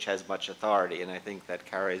text, which has much authority, and I think that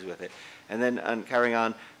carries with it. And then carrying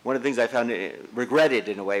on, one of the things I found regretted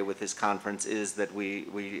in a way with this conference is that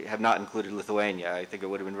we have not included Lithuania. I think it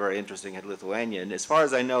would have been very interesting had Lithuania, and as far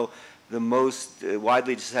as I know, the most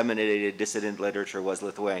widely disseminated dissident literature was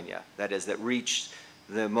Lithuania. That is, that reached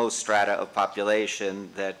the most strata of population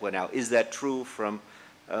that went out. Is that true from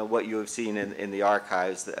what you have seen in the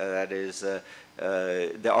archives? That is,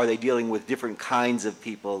 are they dealing with different kinds of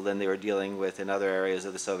people than they were dealing with in other areas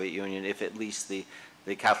of the Soviet Union, if at least the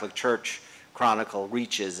Catholic Church chronicle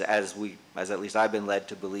reaches, as at least I've been led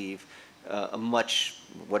to believe, a much,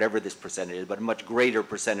 whatever this percentage is, but a much greater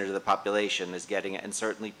percentage of the population is getting it, and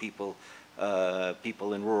certainly people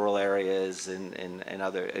in rural areas and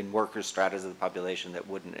other in worker stratas of the population that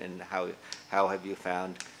wouldn't. And how have you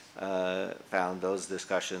found those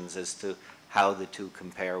discussions as to how the two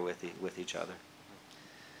compare with each other?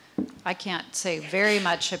 I can't say very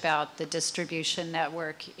much about the distribution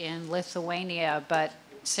network in Lithuania, but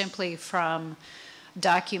simply from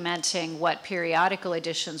documenting what periodical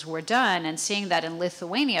editions were done and seeing that in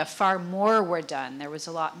Lithuania far more were done. There was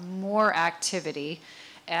a lot more activity,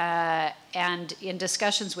 and in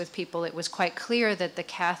discussions with people it was quite clear that the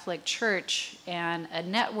Catholic Church and a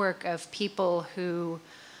network of people who,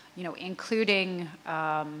 including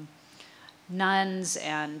nuns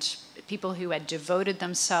and people who had devoted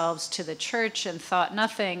themselves to the church and thought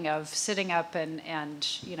nothing of sitting up and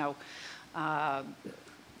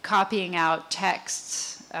copying out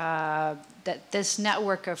texts, that this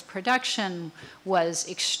network of production was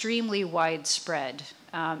extremely widespread.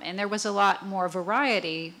 And there was a lot more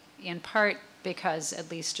variety, in part because,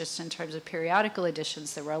 at least just in terms of periodical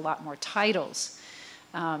editions, there were a lot more titles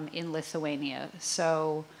in Lithuania.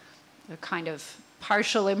 So a kind of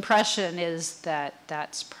partial impression is that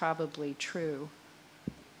that's probably true.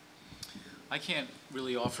 I can't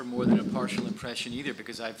really offer more than a partial impression either,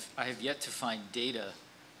 because I have yet to find data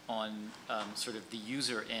on sort of the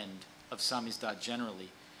user end of samizdat generally.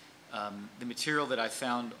 The material that I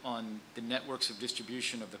found on the networks of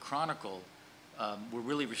distribution of the Chronicle were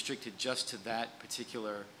really restricted just to that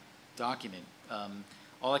particular document.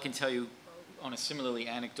 All I can tell you on a similarly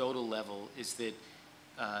anecdotal level is that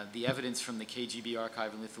the evidence from the KGB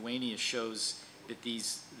archive in Lithuania shows that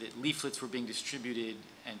that leaflets were being distributed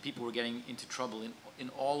and people were getting into trouble in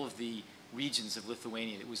all of the regions of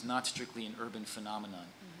Lithuania. It was not strictly an urban phenomenon.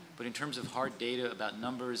 But in terms of hard data about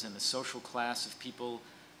numbers and the social class of people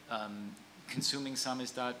consuming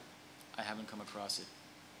samizdat, I haven't come across it.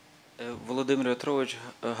 Volodymyr Petrovich,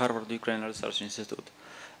 Harvard Ukrainian Research Institute.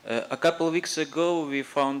 A couple of weeks ago, we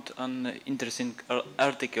found an interesting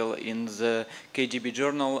article in the KGB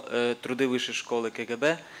journal Труды Высшей школы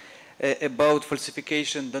КГБ about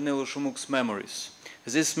falsification Danilo Shumuk's memories.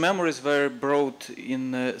 These memories were brought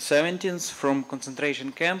in 70s from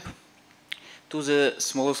concentration camp to the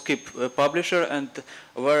Smolosky publisher, and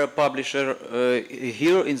were a publisher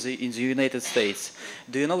here in the United States.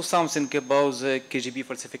 Do you know something about the KGB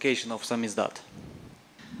falsification of samizdat?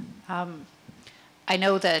 I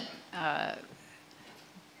know that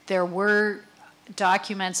there were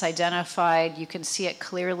documents identified. You can see it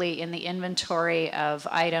clearly in the inventory of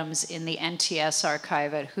items in the NTS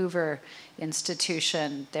archive at Hoover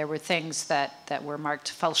Institution. There were things that were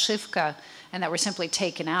marked falshivka and that were simply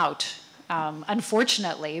taken out,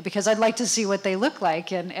 unfortunately, because I'd like to see what they look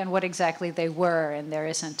like and what exactly they were, and there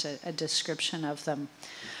isn't a description of them.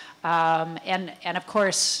 And of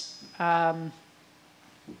course,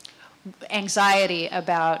 anxiety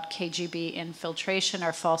about KGB infiltration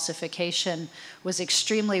or falsification was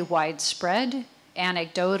extremely widespread.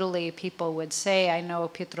 Anecdotally, people would say, I know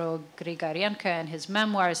Petro Grigorenko in his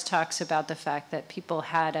memoirs talks about the fact that people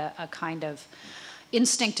had a kind of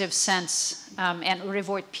instinctive sense, and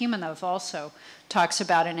Revort Pimenov also talks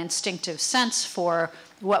about an instinctive sense for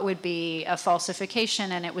what would be a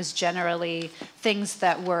falsification, and it was generally things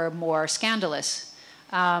that were more scandalous.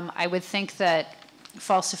 I would think that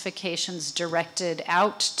falsifications directed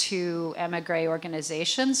out to emigre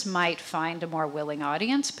organizations might find a more willing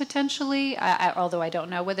audience potentially, although I don't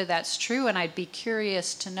know whether that's true, and I'd be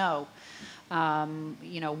curious to know,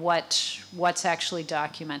 what's actually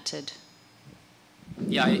documented.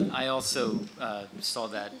 Yeah, I also saw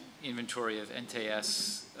that inventory of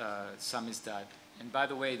NTS samizdat. And by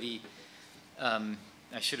the way,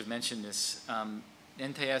 I should have mentioned this.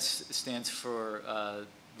 NTS stands for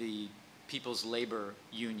the People's Labor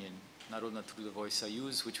Union, Narodna Trudovoi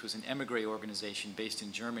Soyuz, which was an emigre organization based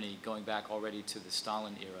in Germany going back already to the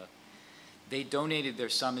Stalin era. They donated their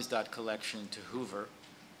samizdat collection to Hoover,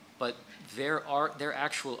 but their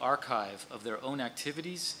actual archive of their own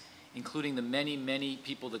activities, including the many, many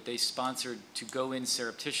people that they sponsored to go in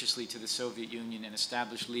surreptitiously to the Soviet Union and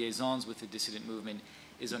establish liaisons with the dissident movement,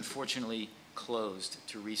 is unfortunately closed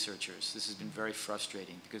to researchers. This has been very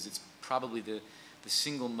frustrating because it's probably the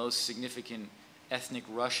single most significant ethnic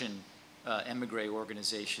Russian emigre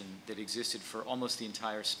organization that existed for almost the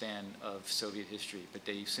entire span of Soviet history, but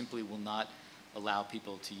they simply will not allow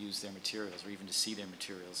people to use their materials or even to see their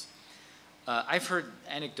materials. I've heard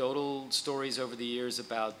anecdotal stories over the years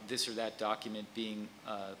about this or that document being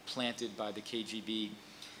planted by the KGB.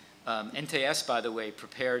 NTS, by the way,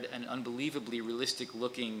 prepared an unbelievably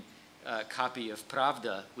realistic-looking copy of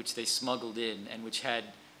Pravda, which they smuggled in and which had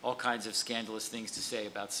all kinds of scandalous things to say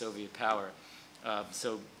about Soviet power.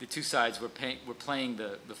 So the two sides were playing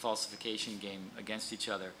the falsification game against each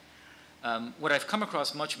other. What I've come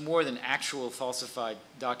across much more than actual falsified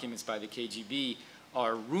documents by the KGB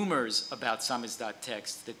are rumors about samizdat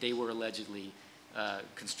texts that they were allegedly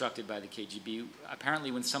constructed by the KGB. Apparently,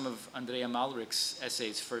 when some of Andrea Malrich's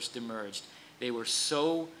essays first emerged, they were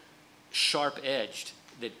so sharp-edged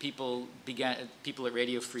that people at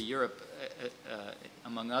Radio Free Europe,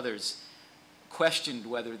 among others, questioned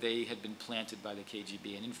whether they had been planted by the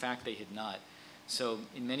KGB, and in fact they had not. So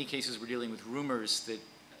in many cases we're dealing with rumors that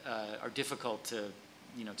are difficult to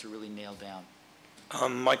really nail down.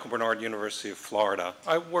 Michael Bernard, University of Florida.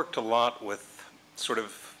 I worked a lot with sort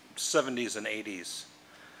of 70s and 80s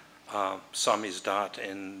samizdat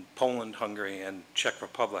in Poland, Hungary, and Czech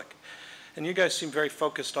Republic. And you guys seem very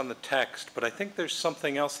focused on the text, but I think there's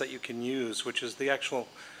something else that you can use, which is the actual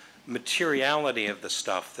materiality of the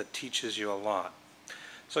stuff that teaches you a lot.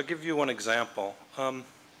 So I'll give you one example.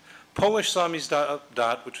 Polish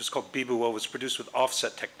samizdat, which was called Bibuło, was produced with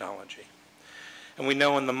offset technology. And we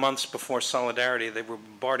know in the months before Solidarity, they were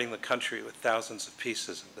bombarding the country with thousands of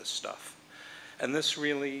pieces of this stuff. And this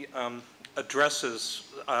really addresses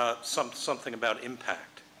something about impact.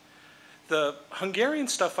 The Hungarian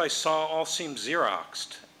stuff I saw all seemed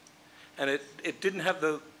Xeroxed, and it didn't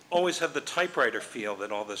always have the typewriter feel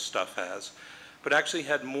that all this stuff has, but actually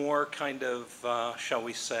had more kind of, shall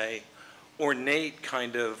we say, ornate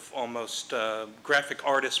kind of almost graphic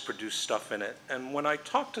artist produced stuff in it. And when I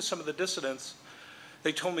talked to some of the dissidents,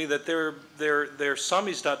 they told me that their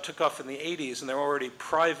samizdat took off in the 80s, and there were already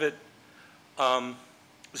private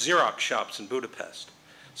Xerox shops in Budapest.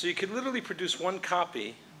 So you could literally produce one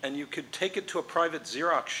copy, and you could take it to a private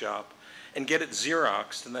Xerox shop and get it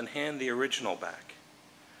Xeroxed and then hand the original back.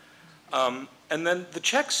 And then the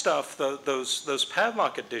Czech stuff, those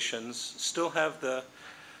padlock editions, still have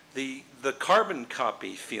the carbon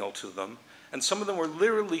copy feel to them, and some of them were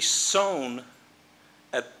literally sewn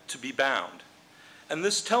to be bound. And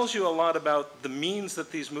this tells you a lot about the means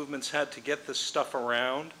that these movements had to get this stuff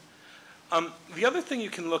around. The other thing you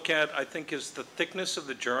can look at, I think, is the thickness of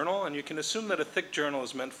the journal, and you can assume that a thick journal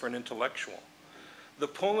is meant for an intellectual. The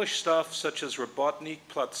Polish stuff, such as Robotnik,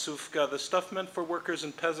 Placówka, the stuff meant for workers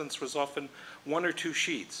and peasants was often 1 or 2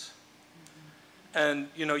 sheets. And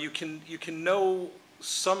you can know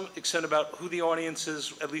some extent about who the audience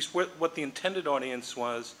is, at least what the intended audience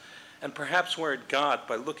was, and perhaps where it got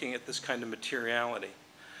by looking at this kind of materiality.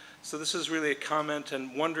 So this is really a comment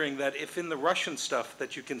and wondering that if in the Russian stuff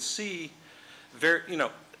that you can see,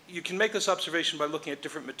 you can make this observation by looking at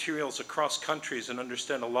different materials across countries and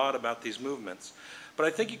understand a lot about these movements. But I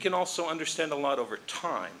think you can also understand a lot over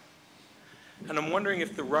time. And I'm wondering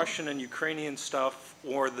if the Russian and Ukrainian stuff,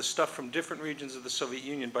 or the stuff from different regions of the Soviet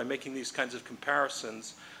Union, by making these kinds of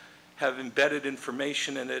comparisons, have embedded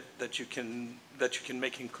information in it that you can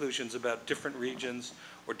make conclusions about different regions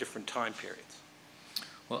or different time periods.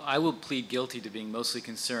 Well, I will plead guilty to being mostly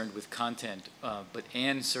concerned with content, but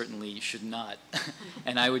Anne certainly should not.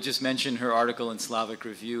 And I would just mention her article in Slavic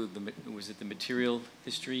Review, was it The Material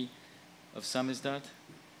History of Samizdat?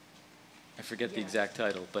 I forget the exact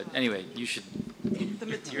title, but anyway, you should, The you're the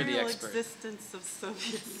material expert. existence of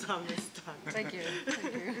Soviet Samizdat. Thank you.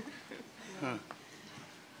 Thank you.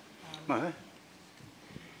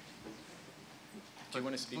 Do you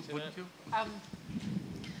want to speak to that?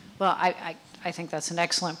 Well, I think that's an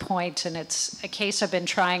excellent point, and it's a case I've been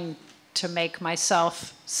trying to make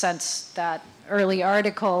myself since that early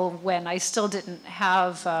article when I still didn't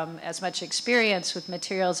have as much experience with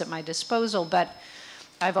materials at my disposal, but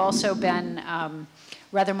I've also been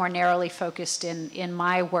rather more narrowly focused in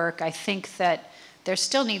my work. I think that there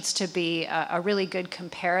still needs to be a really good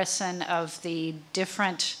comparison of the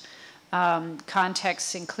different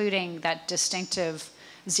contexts, including that distinctive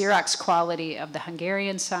Xerox quality of the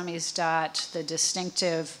Hungarian samizdat, the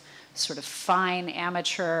distinctive sort of fine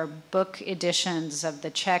amateur book editions of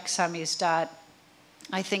the Czech samizdat.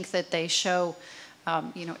 I think that they show,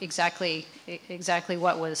 exactly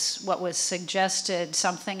what was suggested,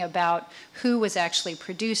 something about who was actually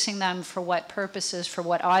producing them, for what purposes, for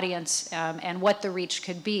what audience, and what the reach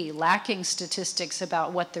could be, lacking statistics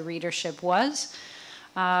about what the readership was.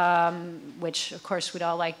 Which of course we'd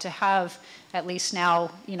all like to have. At least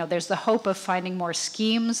now, there's the hope of finding more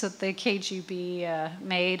schemes that the KGB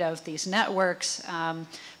made of these networks,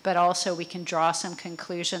 but also we can draw some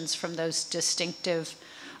conclusions from those distinctive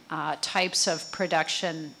types of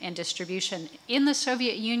production and distribution. In the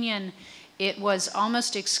Soviet Union, it was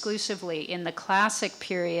almost exclusively in the classic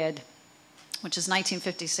period, which is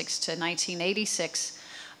 1956 to 1986,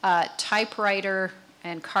 typewriter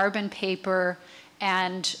and carbon paper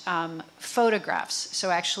and photographs,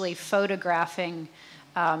 so actually photographing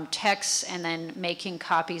texts and then making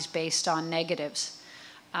copies based on negatives.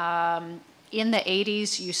 In the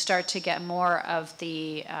 80s, you start to get more of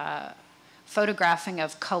the photographing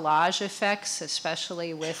of collage effects,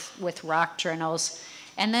 especially with rock journals.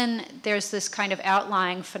 And then there's this kind of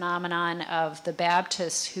outlying phenomenon of the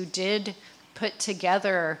Baptists who did put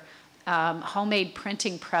together homemade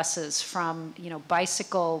printing presses from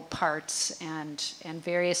bicycle parts and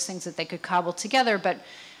various things that they could cobble together, but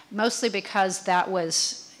mostly because that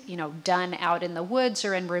was done out in the woods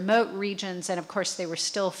or in remote regions, and of course they were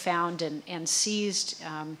still found and seized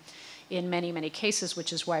in many cases,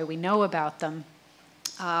 which is why we know about them.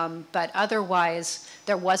 But otherwise,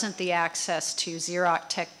 there wasn't the access to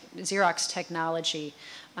Xerox technology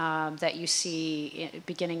that you see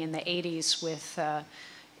beginning in the 80s with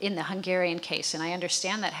in the Hungarian case. And I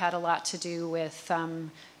understand that had a lot to do with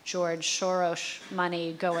George Soros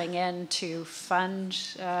money going in to fund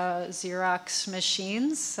Xerox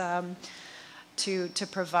machines to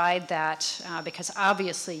provide that, because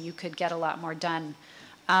obviously you could get a lot more done.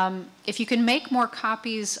 If you can make more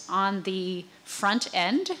copies on the front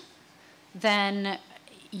end, then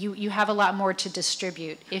you have a lot more to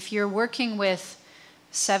distribute. If you're working with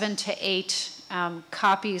 7 to 8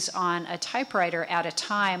 copies on a typewriter at a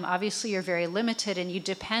time, obviously you're very limited, and you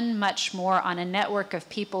depend much more on a network of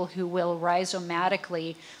people who will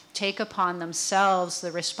rhizomatically take upon themselves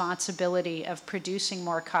the responsibility of producing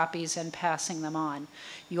more copies and passing them on.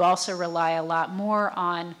 You also rely a lot more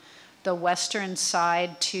on the Western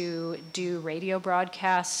side to do radio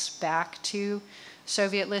broadcasts back to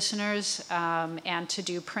Soviet listeners, and to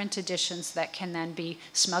do print editions that can then be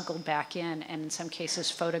smuggled back in, and in some cases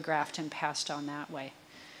photographed and passed on that way.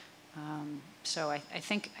 So I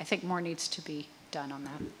think more needs to be done on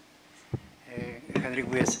that. Henrik,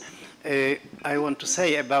 yes. I want to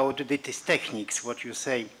say about these techniques, what you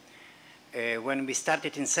say. When we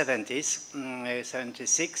started in 70s,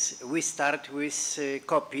 76, we start with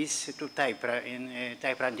copies to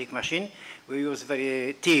typewriting machine. We use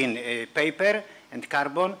very thin paper and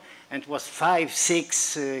carbon, and it was 5,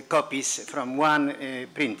 6 copies from one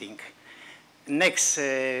printing. Next,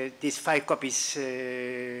 these 5 copies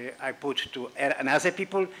I put to another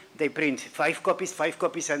people. They print 5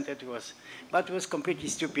 copies, and it was, but it was completely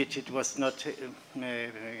stupid. It was not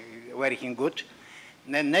working good.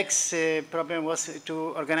 The next problem was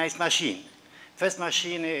to organize machine. First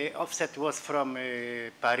machine offset was from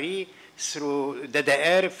Paris, through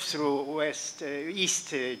DDR, through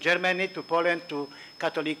East Germany, to Poland, to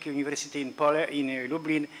Catholic University in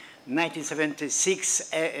Lublin,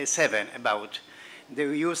 1976-7 about. They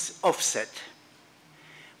use offset.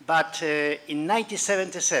 But in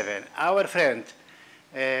 1977, our friend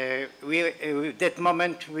That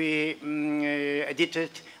moment we edited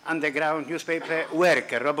underground newspaper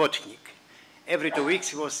Worker, Robotnik. Every 2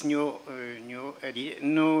 weeks was new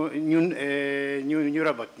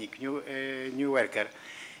Robotnik, new Worker.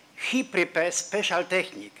 He prepared special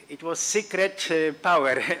technique. It was secret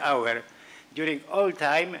power hour during all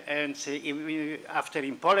time, and after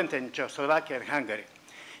in Poland and Czechoslovakia and Hungary.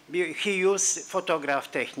 He used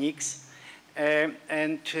photograph techniques,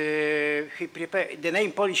 and he prepared, the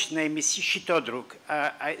name, Polish name is Sitodruk.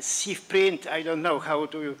 Sieve print, I don't know how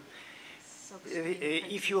to,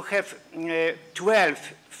 if you have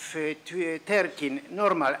 12, 13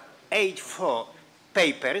 normal A4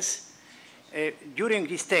 papers, during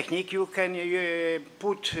this technique, you can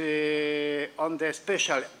put on the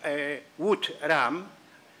special wood ram,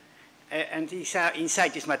 and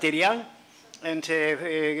inside is material, and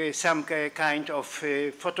some kind of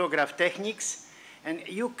photograph techniques, and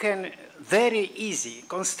you can very easy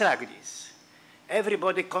construct this.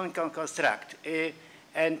 Everybody can construct.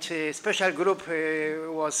 And special group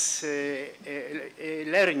was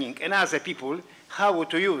learning another people how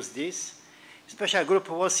to use this. Special group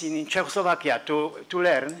was in Czechoslovakia to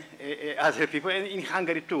learn other people, and in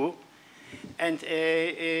Hungary too. And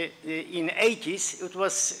in 80s, it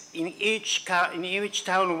was in each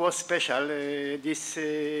town was special this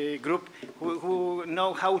group who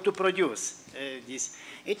know how to produce this.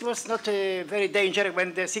 It was not very dangerous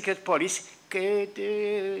when the secret police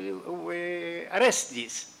arrest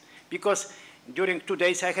this, because during 2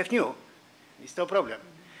 days I have new. It's no problem.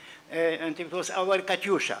 And it was our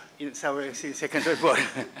Katyusha in our Second World War.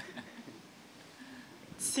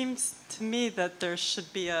 It seems to me that there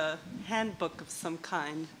should be a handbook of some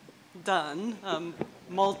kind done,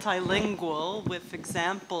 multilingual, with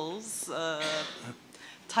examples,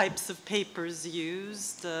 types of papers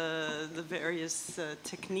used, the various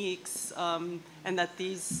techniques, and that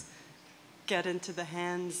these get into the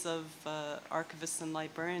hands of archivists and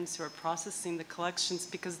librarians who are processing the collections,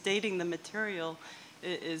 because dating the material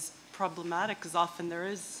is problematic, because often there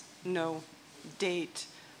is no date,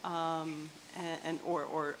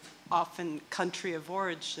 or often country of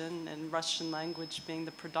origin, and Russian language being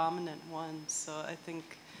the predominant one. So I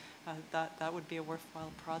think that would be a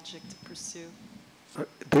worthwhile project to pursue.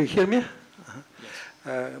 Do you hear me?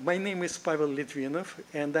 Yes. My name is Pavel Litvinov,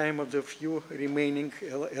 and I am of the few remaining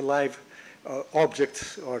alive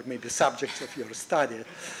objects, or maybe subjects, of your study.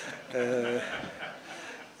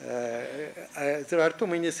 There are too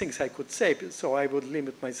many things I could say, so I would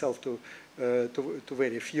limit myself to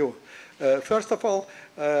very few. First of all,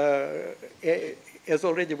 as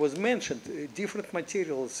already was mentioned, different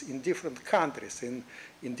materials in different countries, in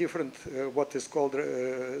different what is called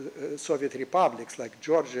Soviet republics, like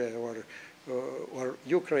Georgia or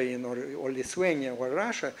Ukraine or Lithuania or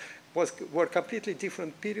Russia, were completely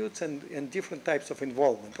different periods and different types of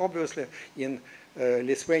involvement. Obviously, in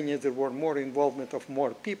Lithuania, there were more involvement of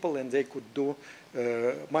more people, and they could do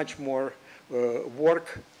much more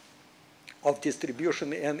work of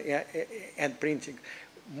distribution and printing.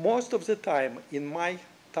 Most of the time, in my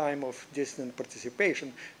time of dissident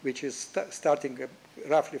participation, which is starting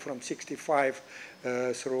roughly from 65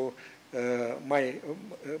 through my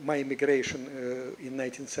immigration in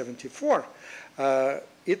 1974,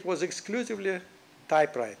 it was exclusively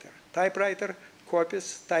typewriter. Typewriter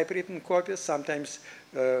copies, typewritten copies, sometimes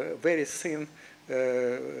very thin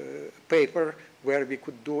paper, where we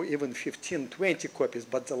could do even 15, 20 copies,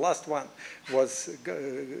 but the last one was,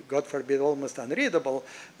 God forbid, almost unreadable,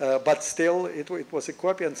 but still it was a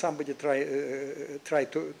copy, and somebody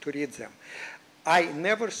tried to read them. I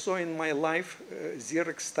never saw in my life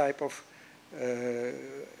Xerox type of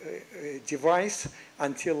device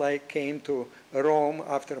until I came to Rome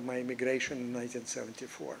after my immigration in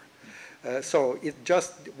 1974. So it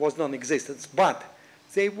just was non-existent, but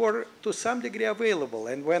they were to some degree available.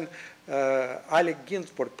 And when Alec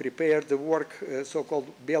Ginsburg prepared the work,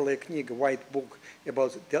 so-called Белая книга, white book,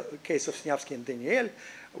 about the case of Sniavsky and Daniel,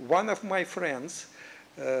 one of my friends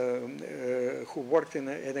who worked in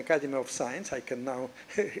an Academy of Science, I can now,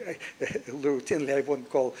 routinely I won't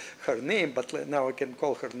call her name, but now I can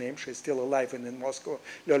call her name, she's still alive in Moscow,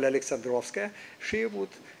 Lyola Alexandrovskaya, she would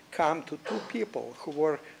come to two people who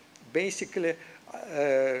were basically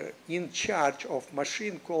in charge of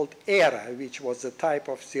machine called ERA, which was a type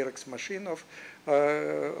of Xerox machine of,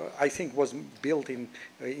 I think was built in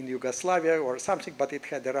Yugoslavia or something, but it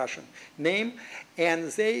had a Russian name,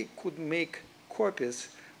 and they could make copies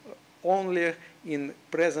only in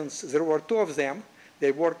presence. There were two of them.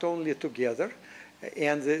 They worked only together,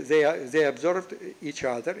 and they observed each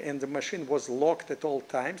other, and the machine was locked at all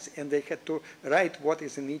times, and they had to write what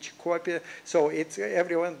is in each copy, so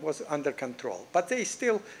everyone was under control. But they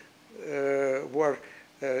still were,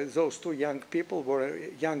 those two young people were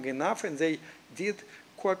young enough, and they did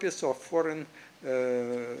copies of foreign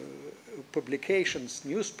publications,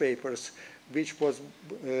 newspapers, which was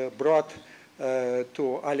brought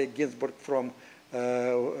to Alec Ginsburg from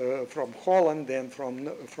Holland and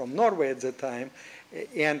from Norway at the time,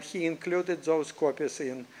 and he included those copies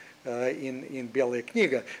in Белая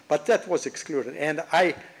книга, but that was excluded. And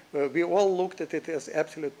we all looked at it as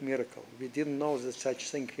absolute miracle. We didn't know that such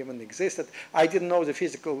thing even existed. I didn't know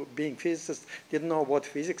being physicist, didn't know what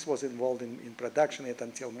physics was involved in production it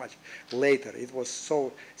until much later. It was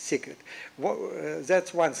so secret.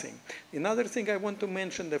 That's one thing. Another thing I want to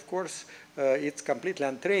mention, of course, it's completely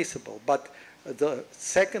untraceable, but the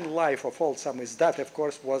second life of all samizdat, of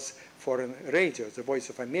course, was foreign radio, the Voice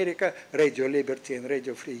of America, Radio Liberty, and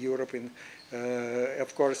Radio Free Europe in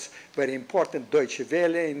of course, very important, Deutsche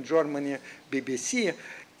Welle in Germany, BBC.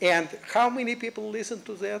 And how many people listen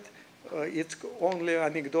to that? It's only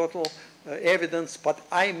anecdotal evidence, but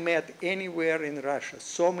I met anywhere in Russia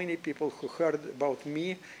so many people who heard about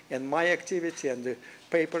me and my activity and the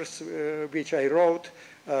papers which I wrote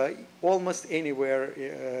almost anywhere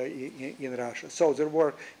in Russia. So there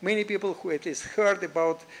were many people who at least heard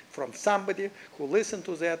about from somebody who listened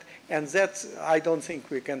to that, and that's, I don't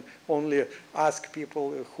think we can only ask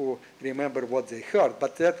people who remember what they heard,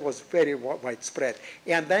 but that was very widespread.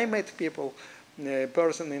 And I met people, a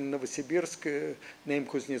person in Novosibirsk named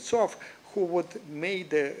Kuznetsov, who would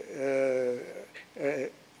make a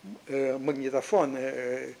magnetophone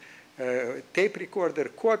tape recorder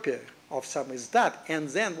copy of samizdat, and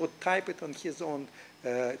then would type it on his own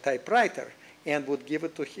typewriter and would give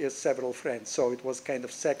it to his several friends. So it was kind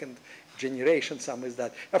of second generation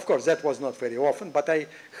samizdat. Of course, that was not very often, but I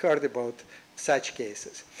heard about such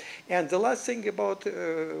cases. And the last thing about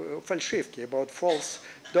falshivki, about false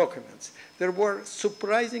documents. There were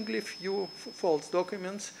surprisingly few false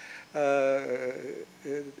documents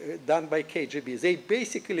done by KGB. They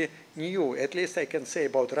basically knew, at least I can say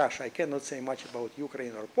about Russia, I cannot say much about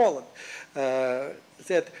Ukraine or Poland,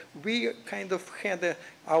 that we kind of had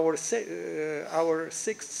our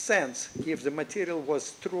sixth sense if the material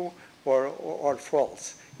was true or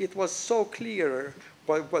false. It was so clear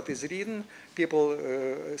what is written. People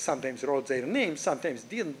sometimes wrote their names, sometimes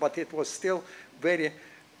didn't, but it was still very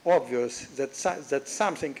obvious that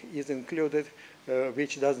something is included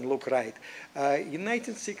which doesn't look right. In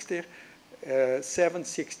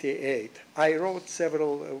 1967-68, I wrote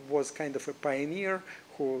several, was kind of a pioneer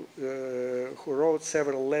who wrote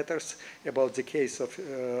several letters about the case of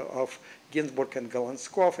Ginsburg and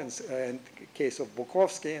Galanskov and case of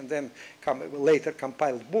Bukovsky, and then later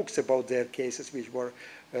compiled books about their cases, which were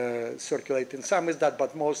circulated in samizdat,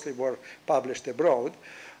 but mostly were published abroad.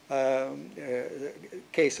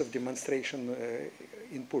 Case of demonstration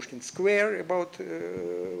in Pushkin Square about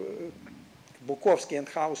Bukovsky and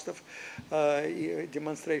Haustov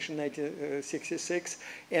demonstration 1966,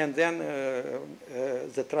 and then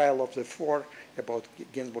the trial of the four about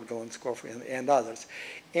Ginsburg, Galanskov, and others.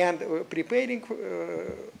 And preparing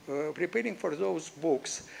for those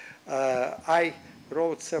books, I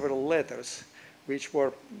wrote several letters which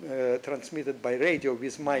were transmitted by radio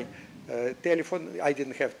with my telephone. I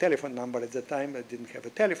didn't have telephone number at the time. I didn't have a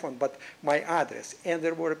telephone, but my address. And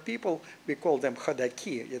there were people, we called them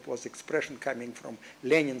khodaki. It was expression coming from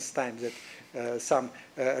Lenin's time that some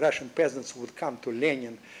Russian peasants would come to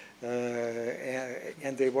Lenin,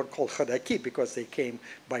 and they were called khodaki because they came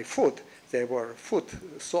by foot. They were foot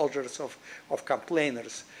soldiers of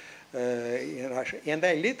complainers in Russia. And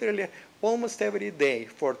I literally, almost every day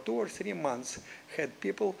for 2 or 3 months, had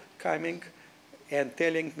people coming and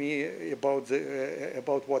telling me about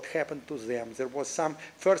what happened to them. There was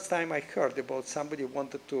first time I heard about somebody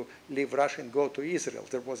wanted to leave Russia and go to Israel.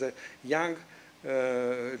 There was a young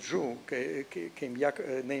Jew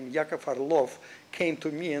named Yakov Orlov, came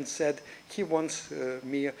to me and said he wants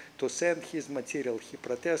me to send his material. He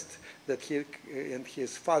protests that he and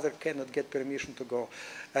his father cannot get permission to go.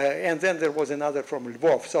 And then there was another from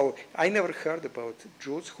Lvov. So I never heard about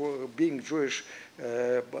Jews who, being Jewish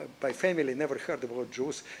by family, never heard about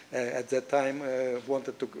Jews at that time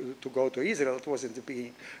wanted to go to Israel. It was in the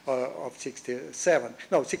beginning of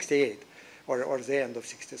 68. Or the end of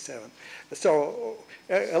 67. So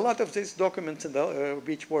a lot of these documents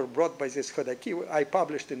which were brought by this khodaki, I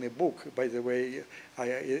published in a book, by the way.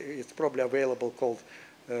 It's probably available, called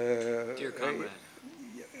Dear Comrade.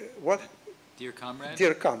 What? Dear Comrade?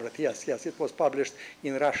 Dear Comrade, yes. It was published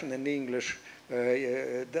in Russian and English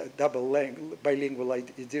bilingual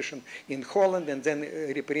edition in Holland and then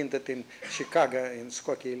reprinted in Chicago, in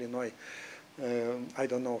Skokie, Illinois. I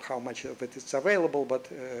don't know how much of it is available, but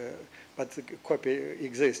the copy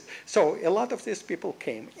exists. So a lot of these people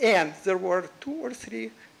came, and there were 2 or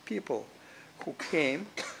 3 people who came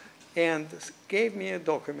and gave me a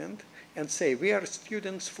document and say, we are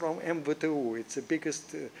students from MVTU. It's the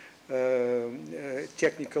biggest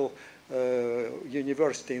technical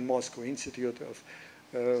university in Moscow, Institute of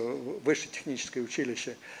Высшее техническое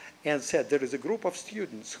училище, and said there is a group of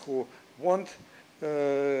students who want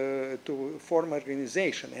to form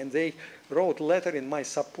organization, and they wrote a letter in my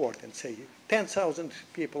support and say 10,000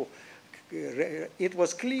 people. It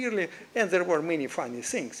was clearly, and there were many funny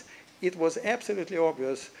things. It was absolutely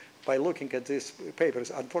obvious by looking at these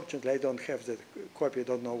papers. Unfortunately, I don't have the copy,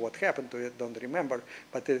 don't know what happened to it, don't remember,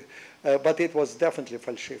 but it was definitely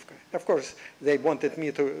falshivka. Of course, they wanted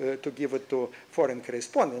me to give it to foreign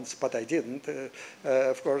correspondents, but I didn't,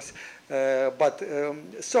 of course.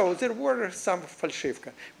 So there were some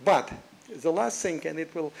falshivka. But the last thing, and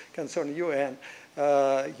it will concern you, Anne,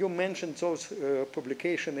 you mentioned those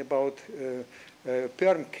publications about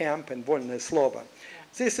Perm Camp and Volnaya Slovo.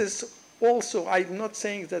 This is also, I'm not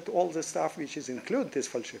saying that all the stuff which is included is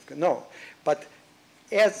falshivka, no. But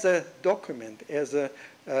as a document, as a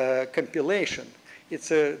compilation, it's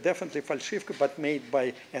definitely falshivka, but made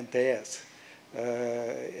by NTS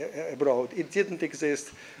abroad. It didn't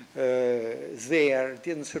exist there,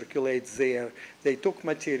 didn't circulate there. They took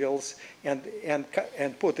materials and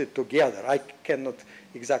put it together. I cannot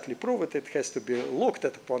exactly prove it. It has to be looked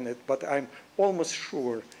at upon it, but I'm almost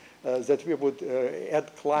sure that we would,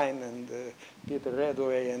 Ed Klein and Peter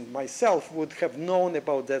Redway and myself would have known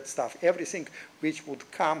about that stuff, everything which would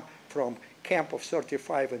come from camp of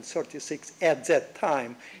 35 and 36 at that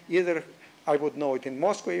time. Either I would know it in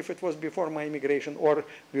Moscow if it was before my immigration, or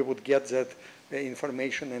we would get that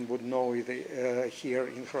information and would know it here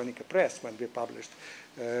in Chronica Press when we published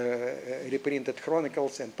reprinted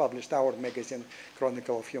chronicles and published our magazine,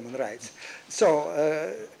 Chronicle of Human Rights. So,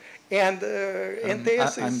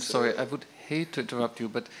 I'm sorry, I would hate to interrupt you,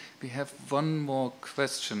 but we have one more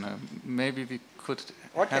question. Maybe we could.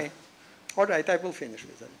 Okay. All right, I will finish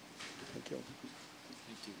with that. Thank you.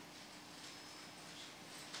 Thank you.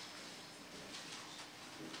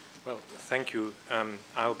 Well, thank you.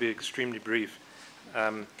 I'll be extremely brief.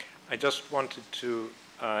 I just wanted to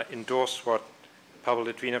endorse what Pavel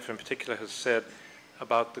Litvinov in particular has said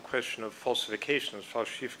about the question of falsifications,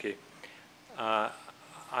 falshivki.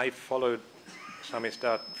 I followed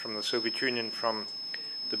samizdat from the Soviet Union from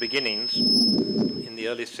the beginnings in the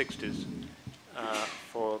early 60s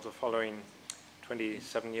for the following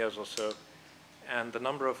 27 years or so. And the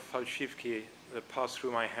number of falshivki that passed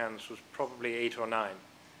through my hands was probably 8 or 9.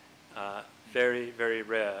 Very, very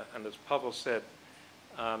rare. And as Pavel said,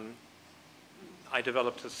 I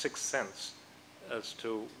developed a sixth sense as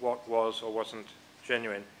to what was or wasn't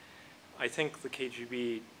genuine. I think the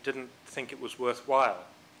KGB didn't think it was worthwhile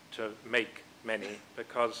to make many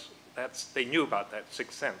because they knew about that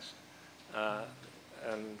sixth sense.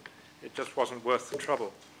 And it just wasn't worth the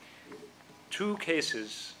trouble. 2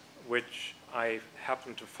 cases which I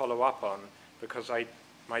happened to follow up on because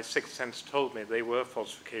my sixth sense told me they were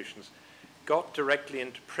falsifications, got directly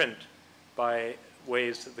into print by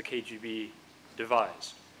ways that the KGB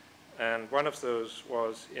devised. And one of those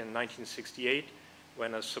was in 1968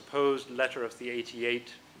 when a supposed letter of the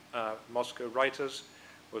 88 Moscow writers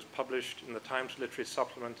was published in the Times Literary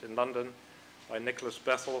Supplement in London by Nicholas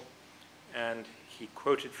Bethel, and he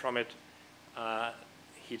quoted from it.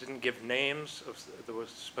 He didn't give names. There were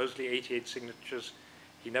supposedly 88 signatures.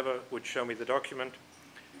 He never would show me the document.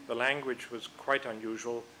 The language was quite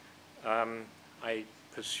unusual. I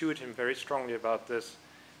pursued him very strongly about this,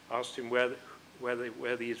 asked him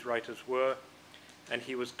where these writers were, and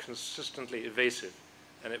he was consistently evasive.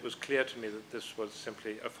 And it was clear to me that this was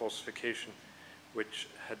simply a falsification which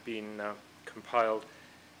had been compiled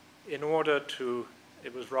in order to,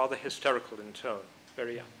 it was rather hysterical in tone,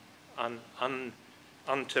 very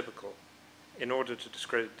untypical, in order to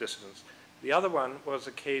discredit dissidents. The other one was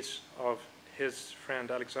a case of his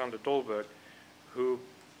friend Alexander Dolberg, who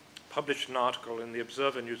published an article in the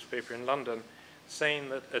Observer newspaper in London saying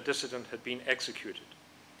that a dissident had been executed.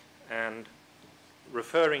 And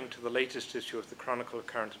referring to the latest issue of the Chronicle of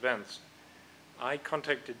Current Events, I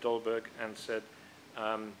contacted Dolberg and said,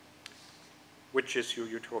 which issue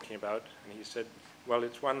you're talking about? And he said, well,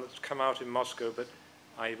 it's one that's come out in Moscow, but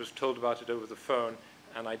I was told about it over the phone,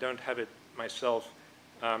 and I don't have it myself.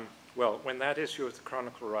 Well, when that issue of the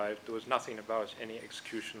Chronicle arrived, there was nothing about any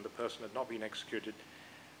execution. The person had not been executed.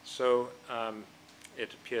 So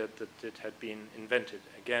it appeared that it had been invented,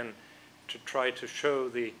 again, to try to show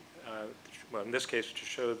the, well, in this case, to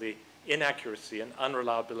show the inaccuracy and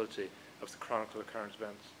unreliability of the chronicle of current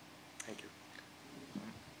events. Thank you.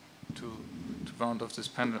 To round off this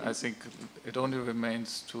panel, I think it only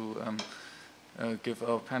remains to give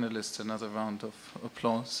our panelists another round of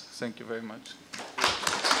applause. Thank you very much.